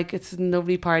 and I'm like, it's a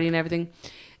lovely party and everything.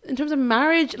 In terms of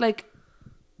marriage, like,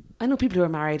 I know people who are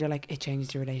married are like, it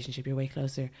changes your relationship, you're way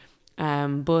closer.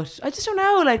 But I just don't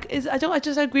know. Like, I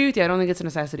just agree with you. I don't think it's a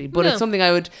necessity, but it's something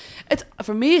it's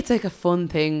for me. It's like a fun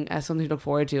thing, something to look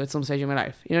forward to at some stage in my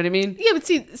life. You know what I mean? Yeah, but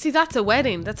see, that's a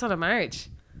wedding. That's not a marriage.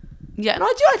 Yeah, no,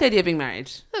 I do like the idea of being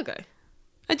married. Okay.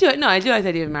 I do like the idea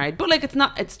of being married, but like,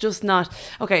 it's just not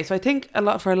okay. So I think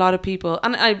for a lot of people,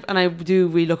 and I do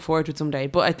really look forward to it someday.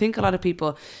 But I think a lot of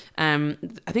people, I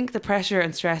think the pressure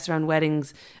and stress around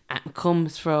weddings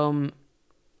comes from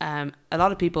a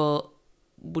lot of people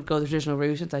would go the traditional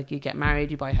route. It's like you get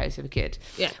married, you buy a house, you have a kid.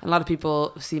 Yeah. And a lot of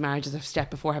people see marriage as a step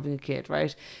before having a kid,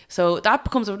 right? So that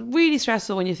becomes really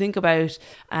stressful when you think about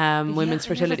women's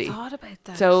fertility. I never thought about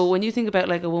that. So when you think about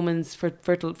like a woman's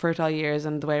fertile years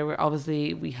and the way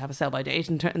we have a sell by date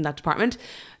in that department,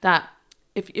 that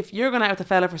if you're going out with a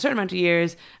fella for a certain amount of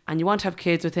years and you want to have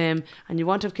kids with him and you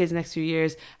want to have kids in the next few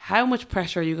years, how much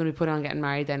pressure are you going to put on getting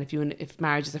married then if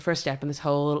marriage is the first step in this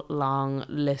whole long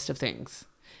list of things?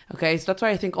 Okay, so that's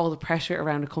where I think all the pressure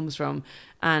around it comes from.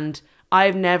 And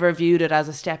I've never viewed it as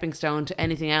a stepping stone to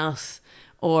anything else,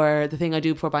 or the thing I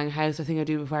do before buying a house, or the thing I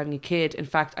do before having a kid. In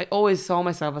fact, I always saw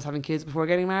myself as having kids before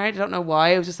getting married. I don't know why.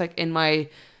 It was just like in my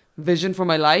vision for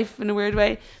my life in a weird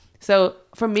way. So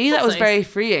for me, that was nice. very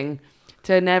freeing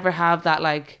to never have that,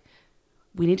 like,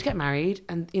 we need to get married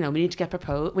and, you know, we need to get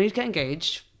proposed, we need to get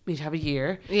engaged, we need to have a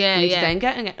year. Yeah, we need yeah. to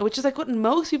then get, which is like what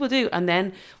most people do. And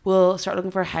then we'll start looking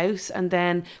for a house. And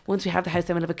then once we have the house,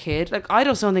 then we'll have a kid. Like, I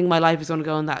just don't think my life is going to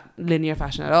go in that linear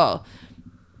fashion at all.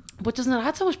 But doesn't it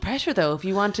add so much pressure though if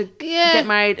you want to get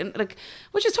married, and like,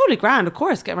 which is totally grand, of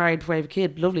course, get married before you have a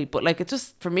kid, lovely. But like, it's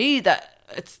just, for me,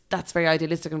 that's very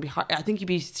idealistic and be hard. I think you'd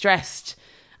be stressed.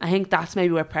 I think that's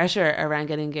maybe where pressure around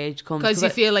getting engaged comes. Because you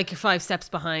feel like you're 5 steps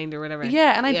behind or whatever.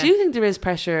 Yeah, and I do think there is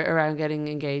pressure around getting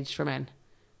engaged for men.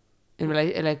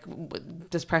 Like,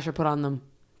 there's pressure put on them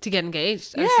to get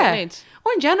engaged. Yeah.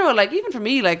 Or in general, like, even for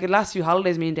me, like, the last few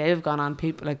holidays me and Dave have gone on,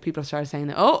 people have started saying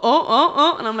that,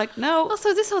 oh, and I'm like, no.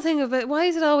 Also, this whole thing about, why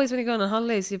is it always when you go on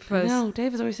holidays you propose? No,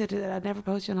 Dave has always said that I'd never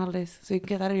propose to you on holidays, so you can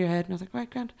get that out of your head. And I was like, right,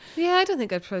 grand. Yeah, I don't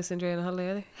think I'd propose to Andrea on a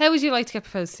holiday either. How would you like to get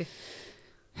proposed to?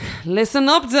 Listen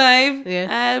up, Dave.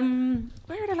 Yeah.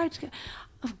 Where would I like to get?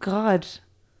 Oh God,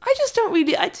 I just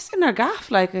in our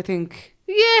gaff. Like, I think.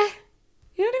 Yeah.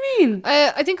 You know what I mean?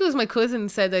 I think it was my cousin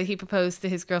said that he proposed to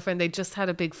his girlfriend. They just had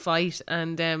a big fight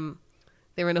and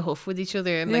they were in a huff with each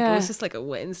other, and like it was just like a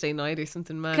Wednesday night or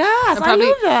something mad. Gas, I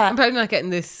love that. I'm probably not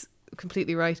getting this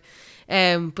completely right.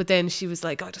 But then she was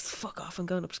like, oh, just fuck off, I'm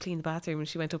going up to clean the bathroom. And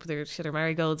she went up with her, she had her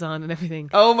marigolds on and everything.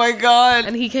 Oh my God.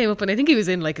 And he came up, and I think he was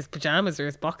in like his pajamas or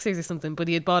his boxers or something, but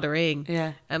he had bought a ring.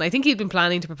 Yeah. And I think he'd been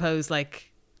planning to propose like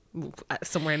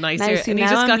somewhere nicer. Now, see, and he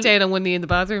just got down on one knee in the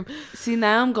bathroom. See,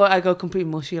 now I go completely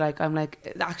mushy. Like, I'm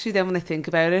like, actually then when I think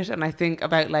about it, and I think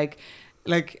about like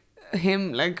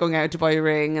him like going out to buy a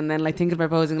ring and then like thinking about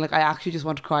proposing, like, I actually just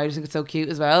want to cry. I just think it's so cute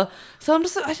as well. So I'm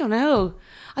just, I don't know,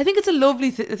 I think it's a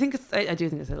lovely thing. I do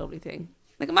think it's a lovely thing.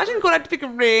 Like, imagine going out to pick a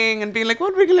ring and being like,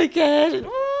 what ring will I get?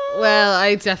 Well,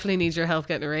 I definitely need your help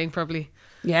getting a ring, probably.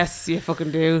 Yes, you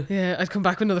fucking do. Yeah, I'd come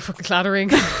back with another fucking clattering.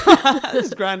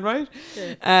 That's grand, right?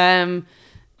 Yeah.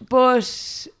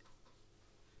 But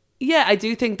yeah, I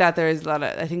do think that there is a lot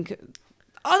of, I think,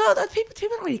 although that people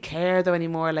don't really care though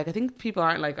anymore. Like, I think people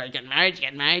aren't like, oh, you get married,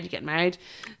 you get married.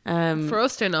 For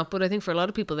us, they're not, but I think for a lot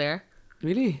of people, they're.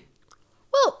 Really?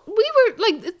 Well, we were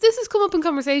like, this has come up in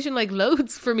conversation like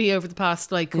loads for me over the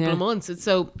past like couple of months. It's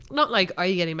so not like, are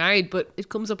you getting married, but it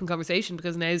comes up in conversation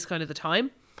because now is kind of the time.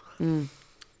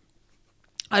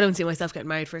 I don't see myself getting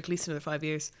married for at least another 5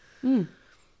 years. I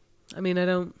mean, I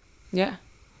don't. Yeah.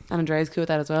 And Andrea's cool with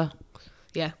that as well.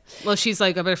 Yeah. Well, she's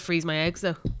like, I better freeze my eggs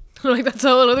though. Like, that's a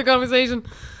whole other conversation.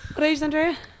 What age is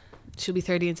Andrea? She'll be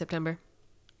 30 in September.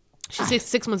 She's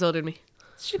 6 months older than me.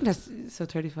 She can have, so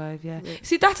 35, yeah.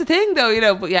 See, that's the thing though, you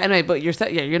know, but yeah, anyway, but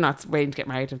you're not waiting to get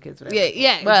married to have kids, whatever.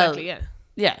 Yeah, exactly, yeah.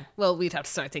 Yeah. Well, we'd have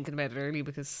to start thinking about it early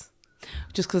because...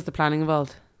 Just because the planning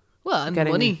involved. Well, and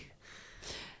money.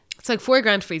 It's like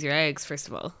 $4,000 to freeze your eggs, first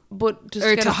of all. But just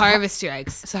or to harvest your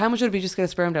eggs. So how much would it be just to get a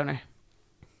sperm donor?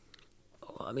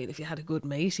 Oh, I mean, if you had a good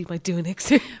mate, you might do an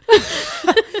extra.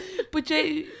 But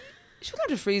Jay, she wouldn't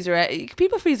have to freeze her eggs.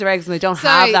 People freeze their eggs and they don't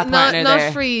have that partner there.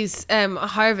 Not freeze,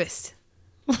 harvest.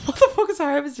 What the fuck is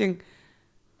harvesting?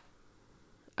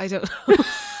 I don't know.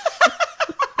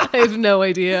 I have no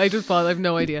idea. I have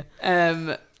no idea.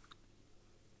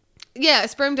 Yeah, a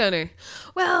sperm donor.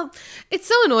 Well, it's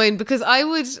so annoying because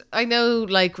I know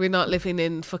like we're not living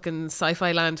in fucking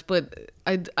sci-fi land, but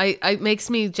it makes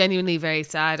me genuinely very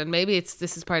sad, and maybe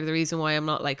this is part of the reason why I'm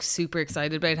not like super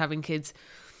excited about having kids.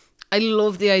 I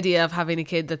love the idea of having a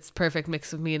kid that's perfect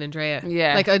mix of me and Andrea.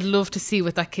 Yeah. Like, I'd love to see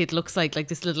what that kid looks like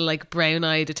this little like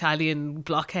brown-eyed Italian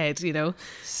blockhead, you know?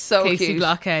 So Casey cute.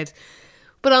 blockhead.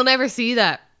 But I'll never see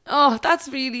that. Oh, that's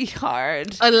really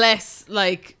hard. Unless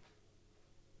like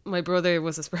my brother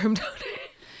was a sperm donor.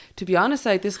 To be honest,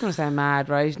 like, this is going to sound mad,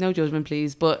 right? No judgment,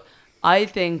 please. But I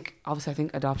think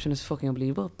adoption is fucking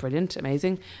unbelievable. Brilliant.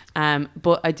 Amazing.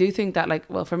 But I do think that, like,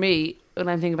 well, for me, when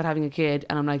I'm thinking about having a kid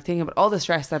and I'm like thinking about all the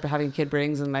stress that having a kid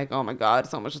brings and like, oh my God,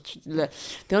 so much. The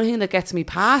only thing that gets me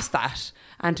past that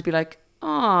and to be like,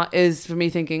 is for me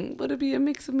thinking, would it be a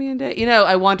mix of me and Dave? You know,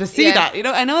 I want to see Yeah. that. You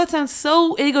know, I know it sounds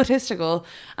so egotistical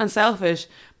and selfish,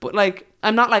 but like,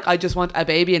 I'm not like, I just want a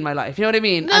baby in my life. You know what I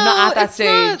mean? No, I'm not at that it's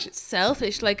stage. not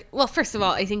selfish. Like, well, first of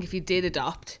all, I think if you did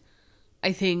adopt,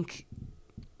 I think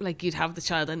like you'd have the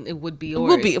child and it would be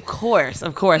yours. It would be, of course.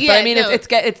 But Yeah, I mean, no. it's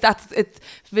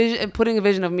vision, putting a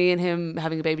vision of me and him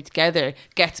having a baby together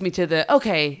gets me to the,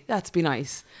 okay, that's be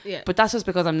nice. Yeah. But that's just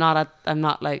because I'm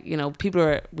not like, you know, people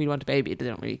are really want a baby. They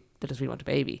just really want a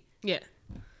baby. Yeah.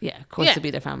 Yeah, of course, Yeah. to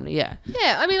be their family. Yeah.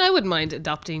 Yeah, I mean, I wouldn't mind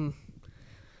adopting.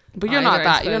 But you're Either, not I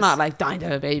that. You're suppose. not like dying to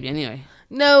have a baby anyway.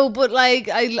 No, but like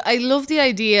I love the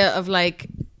idea of like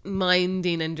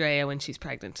minding Andrea when she's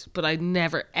pregnant, but I'd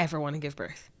never ever want to give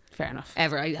birth. Fair enough.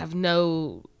 Ever. I have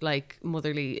no like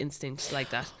motherly instincts like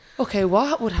that. Okay,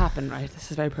 what would happen, right?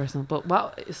 This is very personal, but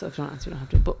so if you don't answer, you don't have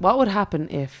to. But what would happen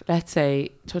if, let's say,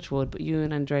 touch wood, but you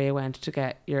and Andrea went to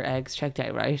get your eggs checked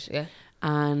out, right? Yeah.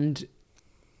 And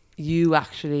you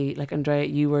actually, like Andrea,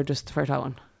 you were just the fertile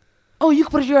one. Oh, you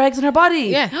could put your eggs in her body.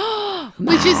 Yeah.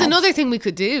 Which is another thing we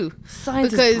could do.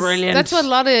 Science because is brilliant. that's what a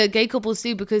lot of gay couples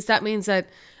do, because that means that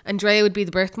Andrea would be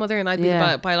the birth mother and I'd be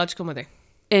Yeah. the biological mother.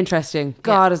 Interesting.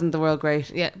 God, isn't the world great?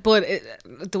 Yeah, but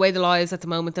the way the law is at the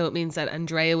moment, though, it means that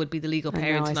Andrea would be the legal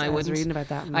parent and I was wouldn't. reading about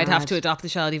that. I'd have Mad. to adopt the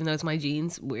child, even though it's my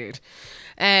genes. Weird.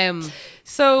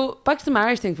 So, back to the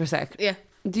marriage thing for a sec. Yeah.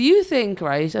 Do you think,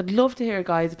 right, I'd love to hear a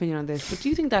guy's opinion on this, but do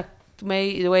you think that the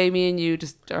way me and you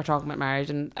just are talking about marriage,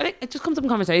 and I think it just comes up in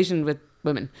conversation with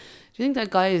women, do you think that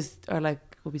guys are like,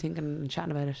 will be thinking and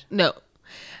chatting about it? No.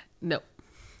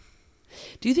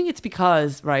 Do you think it's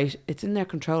because, right, it's in their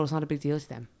control, it's not a big deal to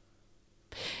them?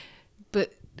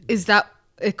 But is that,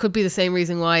 it could be the same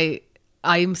reason why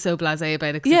I'm so blasé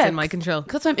about it, because it's in my control.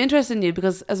 Because I'm interested in you,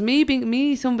 because as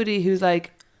me, somebody who's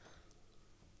like,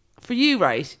 for you,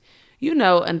 right, you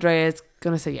know Andrea's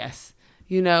going to say yes.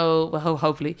 You know, well,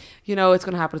 hopefully, you know it's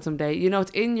going to happen someday. You know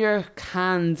it's in your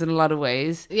hands in a lot of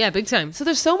ways. Yeah, big time. So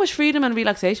there's so much freedom and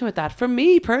relaxation with that. For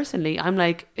me personally, I'm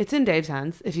like, it's in Dave's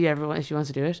hands if she wants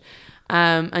to do it.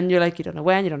 And you're like, you don't know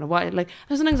when, you don't know what. Like,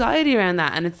 there's an anxiety around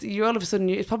that, and you're all of a sudden,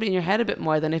 it's probably in your head a bit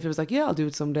more than if it was like, yeah, I'll do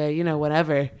it someday, you know,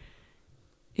 whatever.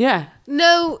 Yeah.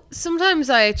 No, sometimes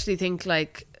I actually think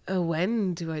like, oh,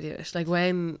 when do I do it? Like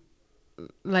when,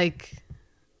 like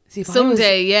See, if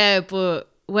someday, yeah, but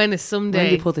when is When do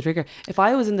someday? you pull the trigger? If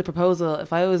I was in the proposal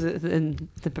side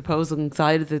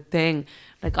of the thing,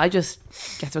 like I just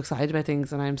get so excited about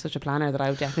things, and I'm such a planner that I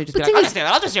would definitely just But be like, thing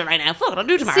I'll just do it right now. Fuck it, I'll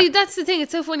do it tomorrow. See, that's the thing.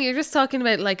 It's so funny. You're just talking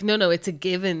about like, no, it's a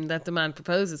given that the man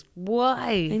proposes. I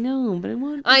Why? know, but I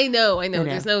want. I know. know.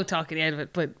 There's no talking out of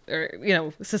it, but or you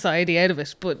know, society out of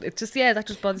it. But it just that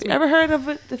just bothers You me. ever heard of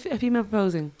a female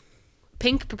proposing?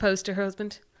 Pink proposed to her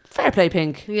husband. Fair play,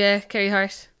 Pink. Yeah, Kerry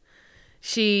Hart.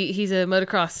 He's a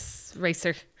motocross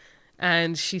racer,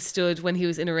 and she stood when he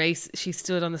was in a race. She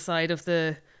stood on the side of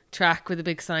the track with a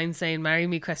big sign saying "Marry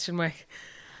me?" ?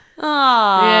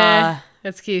 Ah, Yeah,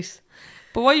 that's cute.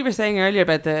 But what you were saying earlier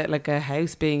about a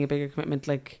house being a bigger commitment,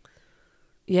 like,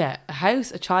 yeah, a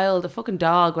house, a child, a fucking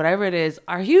dog, whatever it is,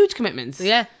 are huge commitments.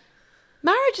 Yeah,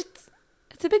 Marriage,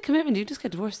 it's a big commitment. You just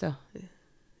get divorced though.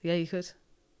 yeah, you could.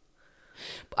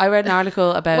 I read an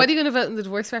article about What are you going to vote in the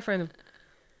divorce referendum?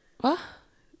 what?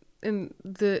 In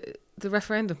the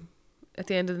referendum at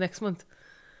the end of the next month.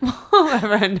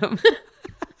 Referendum.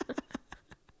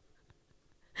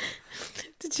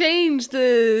 To change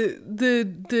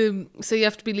the so you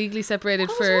have to be legally separated I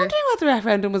was for. wondering what the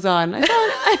referendum was on.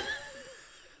 I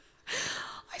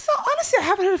saw, honestly, I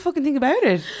haven't heard a fucking thing about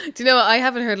it. Do you know what? I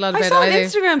haven't heard a lot I about saw it an either.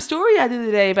 Instagram story the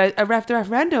other day about the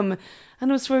referendum, and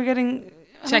it was for getting. and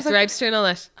I Check was the like- register and all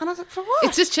that. And I was like, for what?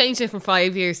 It's just changed it from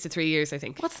 5 years to 3 years, I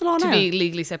think. What's the law to now? be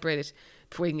legally separated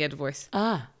before you can get a divorce.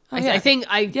 Ah. Oh, I think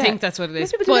Yeah. that's what it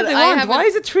is. Let people do what they I want. haven't- Why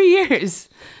is it 3 years?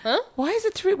 Huh? Why is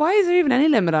it 3? Why is there even any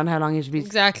limit on how long you should be?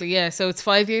 Exactly, yeah. So it's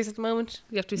 5 years at the moment.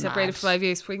 You have to be separated Mad. for 5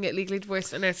 years before you can get legally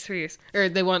divorced, and now it's 3 years. Or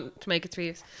they want to make it 3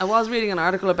 years. I was reading an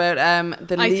article about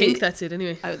I think that's it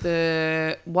anyway.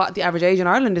 what the average age in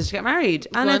Ireland is to get married,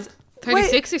 and Go on. it's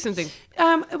 36 or something.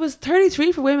 it was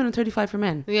 33 for women and 35 for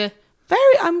men. Yeah.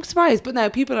 I'm surprised, but now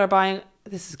people are buying.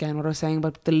 This is again what I was saying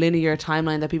about the linear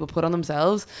timeline that people put on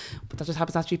themselves, but that just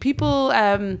happens naturally. People,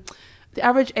 the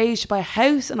average age to buy a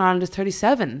house in Ireland is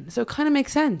 37, so it kind of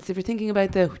makes sense if you're thinking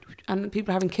about and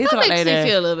people having kids That a lot makes later. me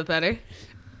feel a little bit better.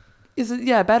 Is it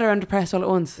better and depressed all at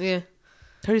once? Yeah.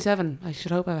 37. I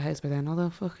should hope I have a house by then. Although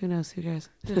fuck, who knows? Who cares?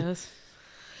 Who knows?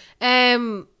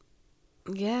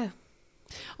 Yeah.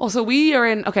 Also,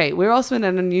 we're also in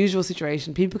an unusual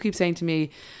situation. People keep saying to me,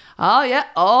 oh yeah,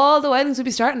 all the weddings will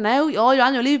be starting now. All your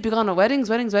annual leave will be gone on weddings.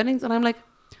 And I'm like,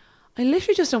 I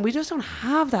literally we just don't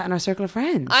have that in our circle of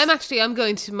friends. I'm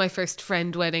going to my first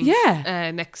friend wedding.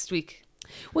 Next week.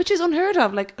 Which is unheard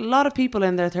of. Like, a lot of people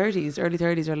in their 30s, early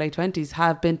 30s or late 20s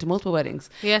have been to multiple weddings.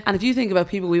 Yeah. And if you think about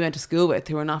people we went to school with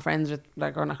who are not friends with,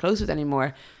 like, or not close with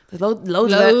anymore, there's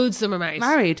loads of them are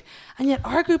married. And yet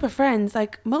our group of friends,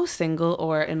 like, most single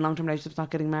or in long-term relationships,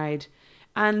 not getting married.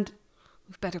 And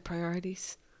with better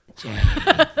priorities.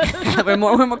 we're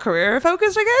more career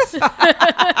focused, I guess.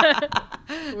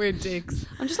 We're dicks.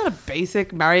 I'm just not a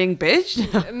basic marrying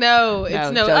bitch. No, I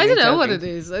don't know what it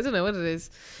is.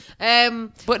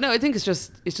 But no, I think it's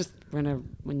just we're in an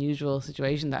unusual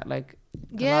situation that, like,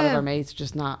 a lot of our mates are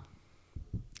just not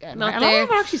there. A lot of them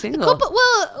are actually single.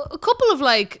 A couple of,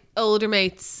 like, older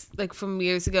mates, like, from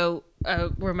years ago,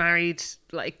 were married,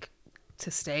 like, to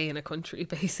stay in a country,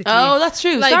 basically. Oh, that's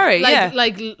true. Like,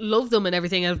 love them and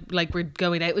everything, and, like, we're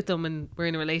going out with them and we're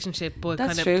in a relationship, but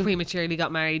that's kind of prematurely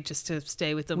got married just to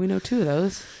stay with them. We know two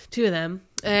of them.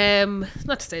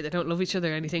 Not to say they don't love each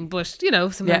other or anything, but, you know,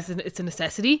 sometimes it's a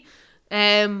necessity.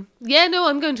 I'm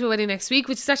going to a wedding next week,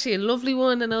 which is actually a lovely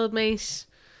one. An old mate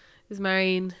is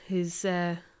marrying his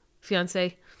fiancée,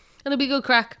 and it'll be good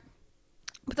crack.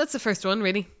 But that's the first one,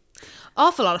 really.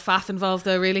 Awful lot of faff involved,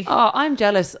 though, really. Oh, I'm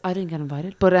jealous. I didn't get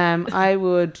invited, but I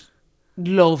would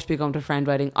love to be going to a friend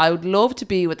wedding. I would love to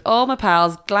be with all my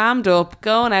pals, glammed up,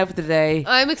 going out for the day.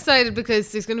 I'm excited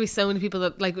because there's going to be so many people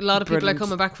that, like, a lot of people are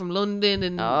coming back from London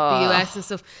and the US and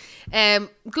stuff.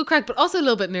 Good crack, but also a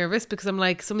little bit nervous because I'm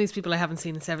like, some of these people I haven't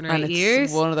seen in 7 or 8 years.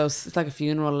 It's one of those, it's like a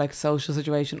funeral, like, social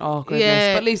situation. Oh, goodness.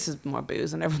 Yeah. But at least there's more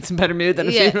booze and everyone's in better mood than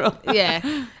a funeral.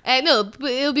 No,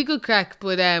 but it'll be good crack.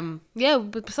 But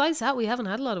but besides that, we haven't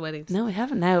had a lot of weddings. No, we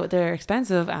haven't. Now they're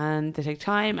expensive and they take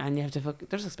time, and you have to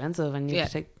they're just expensive, and you have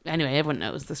to take. Anyway, everyone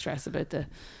knows the stress about the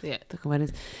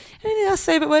weddings. Anything else to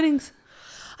say about weddings?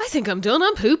 I think I'm done.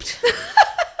 I'm pooped.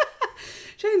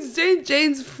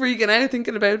 Jane's freaking out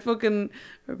thinking about fucking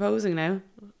proposing now.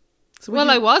 So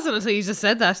I wasn't until you just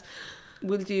said that.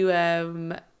 Will you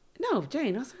no,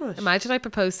 Jane, what's the rush? Imagine I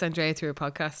proposed to Andrea through a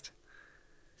podcast.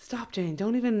 Stop, Jane,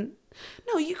 don't even.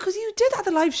 No, because you did that at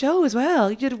the live show as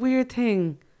well. You did a weird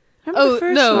thing. Remember the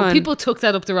first one? People took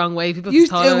that up the wrong way. People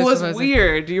thought it was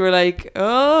weird. You were like,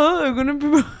 oh, I'm gonna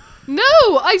propose. No,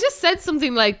 I just said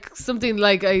something like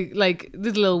I did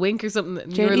a little wink or something.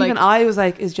 And Jane, even I was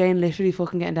like, is Jane literally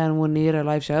fucking getting down on one knee at our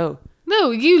live show? No,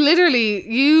 you literally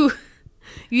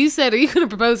you said, are you going to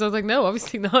propose? I was like, no,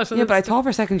 obviously not. Yeah, but I thought for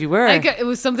a second you were. It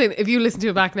was something. If you listen to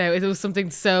it back now, it was something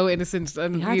so innocent,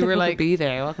 and you were like, be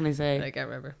there. What can I say? I can't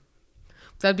remember.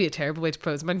 That'd be a terrible way to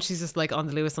propose. Imagine she's just like on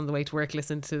the Lewis on the way to work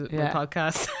listening to my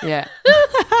podcast. Yeah.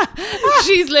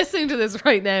 She's listening to this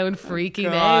right now and freaking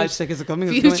out. She's like, is it coming?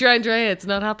 Future Andrea, it's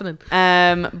not happening.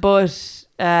 I'd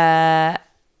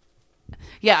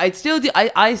still do.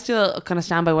 I still kind of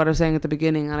stand by what I was saying at the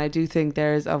beginning, and I do think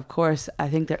there's, of course, I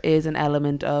think there is an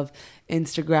element of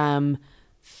Instagram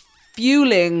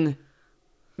fueling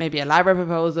maybe elaborate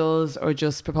proposals or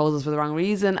just proposals for the wrong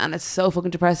reason, and it's so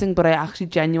fucking depressing. But I actually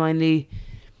genuinely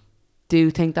do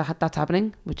think that that's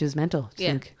happening, which is mental.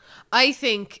 I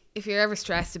think if you're ever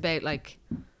stressed about, like,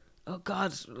 oh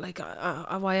God, like,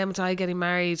 why am I getting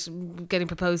married, getting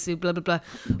proposed to, blah, blah, blah.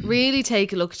 Really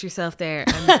take a look at yourself there.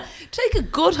 And take a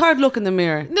good hard look in the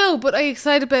mirror. No, but are you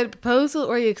excited about a proposal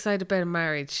or are you excited about a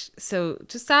marriage? So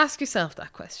just ask yourself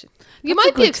that question. You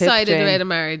might be excited about a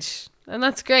marriage, and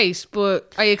that's great,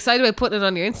 but are you excited about putting it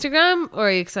on your Instagram, or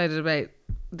are you excited about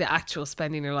the actual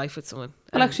spending your life with someone?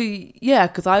 Well, actually, yeah,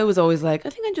 because I was always like,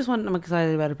 I'm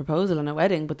excited about a proposal and a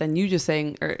wedding. But then you just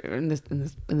saying, or in this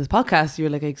podcast, you're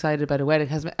like excited about a wedding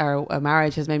or a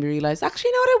marriage has made me realise, actually,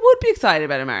 you know what, I would be excited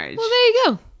about a marriage. Well, there you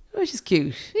go. Which is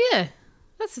cute. Yeah,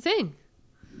 that's the thing.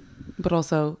 But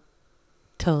also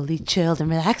totally chilled and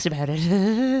relaxed about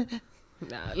it.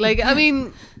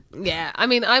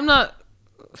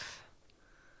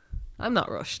 I'm not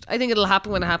rushed. I think it'll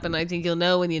happen when it happens. I think you'll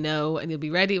know when you know, and you'll be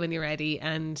ready when you're ready.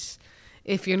 And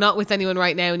if you're not with anyone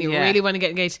right now and you really want to get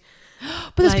engaged,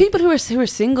 but there's people who are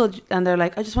single and they're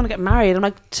like, I just want to get married. I'm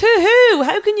like, to who?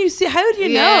 How can you see? How do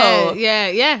you know?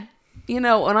 Yeah. You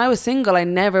know, when I was single, I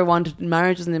never wanted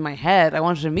marriage. Wasn't in my head. I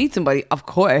wanted to meet somebody, of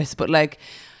course, but like,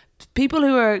 people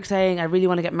who are saying, I really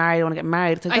want to get married.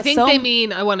 It's like, I think they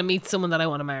mean I want to meet someone that I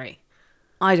want to marry.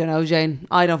 I don't know, Jane.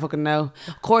 I don't fucking know.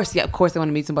 Of course they want to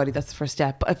meet somebody. That's the first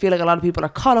step. But I feel like a lot of people are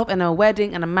caught up in a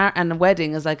wedding, and a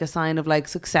wedding is like a sign of like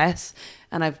success.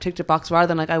 And I've ticked a box rather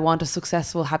than like, I want a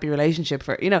successful, happy relationship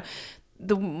for, you know,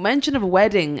 the mention of a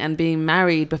wedding and being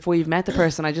married before you've met the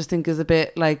person, I just think is a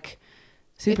bit like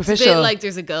superficial. It's a bit like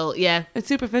there's a goal. Yeah. It's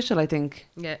superficial, I think.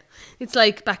 Yeah. It's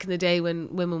like back in the day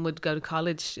when women would go to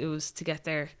college, it was to get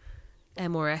their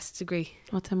MRS degree.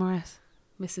 What's MRS?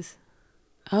 Mrs.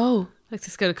 Oh, Like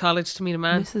to go to college to meet a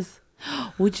man. Mrs.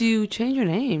 Would you change your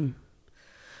name?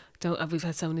 We've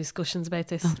had so many discussions about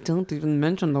this. Oh, don't even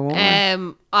mention the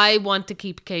woman. I want to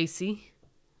keep Casey.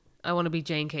 I want to be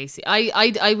Jane Casey.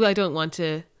 I don't want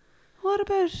to. What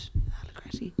about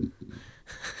Allegretti?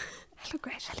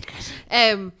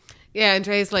 Yeah,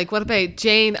 Andrea's like, what about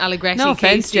Jane Allegretti? No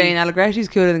offense, Casey? Jane. Allegretti's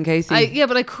cooler than Casey.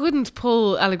 But I couldn't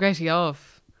pull Allegretti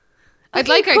off. But I'd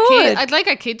like you our kid. could. I'd like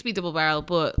our kid to be double barrel,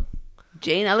 but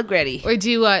Jane Allegretti. or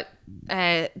do what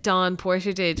Dawn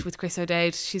Porter did with Chris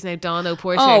O'Dowd. She's now Dawn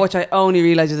O'Porter. Oh, which I only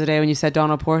realised the other day when you said Dawn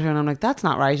O'Porter, and I'm like, that's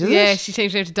not right, is yeah, it? she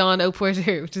changed her name to Dawn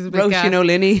O'Porter, which is a bit gas. Roisin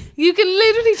O'Linney. You can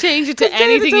literally change it to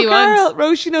anything you want.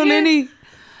 Roisin O'Linney.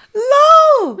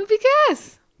 Low. Would be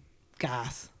gas.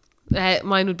 Gas.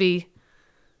 Mine would be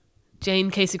Jane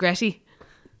Casegretti.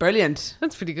 Brilliant.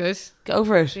 That's pretty good. Go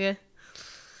for it. Yeah.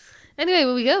 Anyway,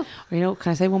 will we go? Or,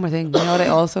 can I say one more thing? You know what I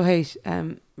also hate?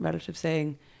 Relatives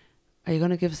saying, are you going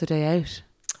to give us a day out?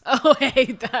 Oh, I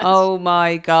hate that. Oh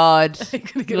my God. Are you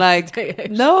gonna give us a Like, day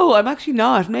out? no, I'm actually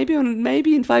not. Maybe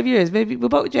in 5 years. Maybe we'll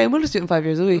both, Jane, we'll just do it in 5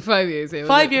 years, will we? 5 years. Yeah,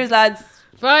 5 years, lads.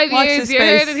 5 Watch years. this You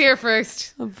heard space. it here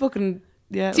first. I'm fucking,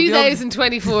 yeah. it'll be all-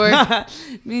 2024.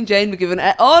 Me and Jane will be giving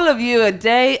all of you a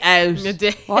day out. A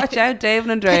day. Watch out, Dave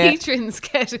and Andrea. Patrons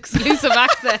get exclusive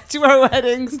access To our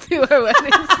weddings. to our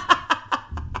weddings.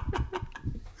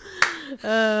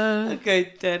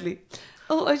 Okay, deadly.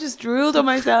 Oh, I just drooled on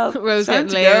myself. Rose It's time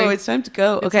getting to go. leery. It's time to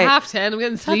go. It's Okay. 10:30. I'm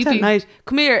getting Half 10 sleepy. night.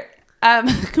 Come here. Come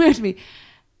here to me.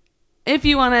 If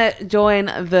you want to join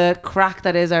the crack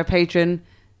that is our Patreon,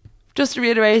 just to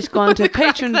reiterate, go on to The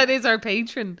crack Patreon. that is our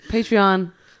patron.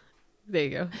 Patreon. There you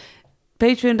go.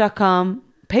 Patreon.com.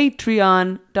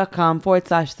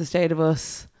 Patreon.com/The State of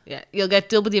Us. Yeah, you'll get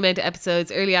double the amount of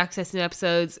episodes, early access to new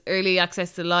episodes, early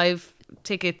access to live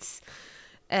tickets,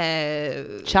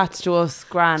 Chats to us.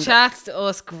 Grand. chats to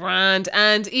us, grand.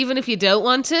 And even if you don't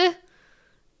want to,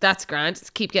 that's grand.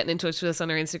 Just keep getting in touch with us on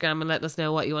our Instagram and letting us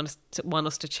know what you want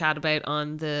us to chat about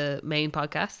on the main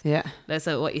podcast. Yeah. Let us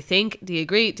know what you think. Do you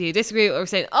agree? Do you disagree? Or we're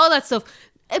saying all that stuff.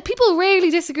 People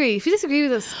rarely disagree. If you disagree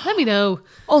with us, let me know.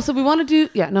 Also, we want to do...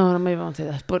 Yeah, no, maybe I won't say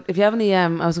that. But if you have any... I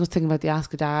was just thinking about the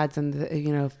Ask a Dads and,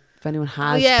 if anyone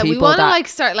has Yeah, we people want to that...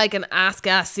 start an Ask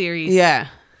Us series. Yeah.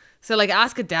 So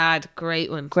Ask a Dad, great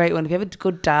one. Great one. If you have a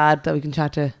good dad that we can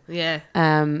chat to, Yeah.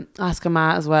 ask a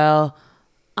Matt as well.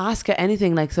 Ask her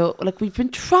anything. We've been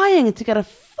trying to get a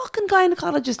fucking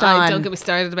gynecologist on. Don't get me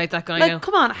started about that guy now.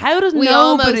 Come on. How does We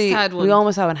nobody... almost had one. We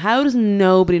almost had one. How does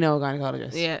nobody know a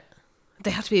gynecologist? Yeah. They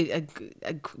have to be a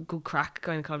good crack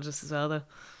gynecologist as well, though.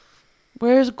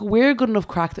 We're good enough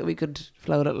crack that we could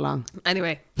float it along.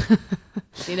 Anyway.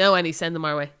 If you know any, send them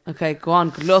our way. Okay, go on.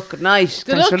 Good luck. Good night.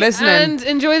 Good Thanks luck for listening. and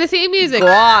enjoy the theme music. Go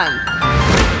on.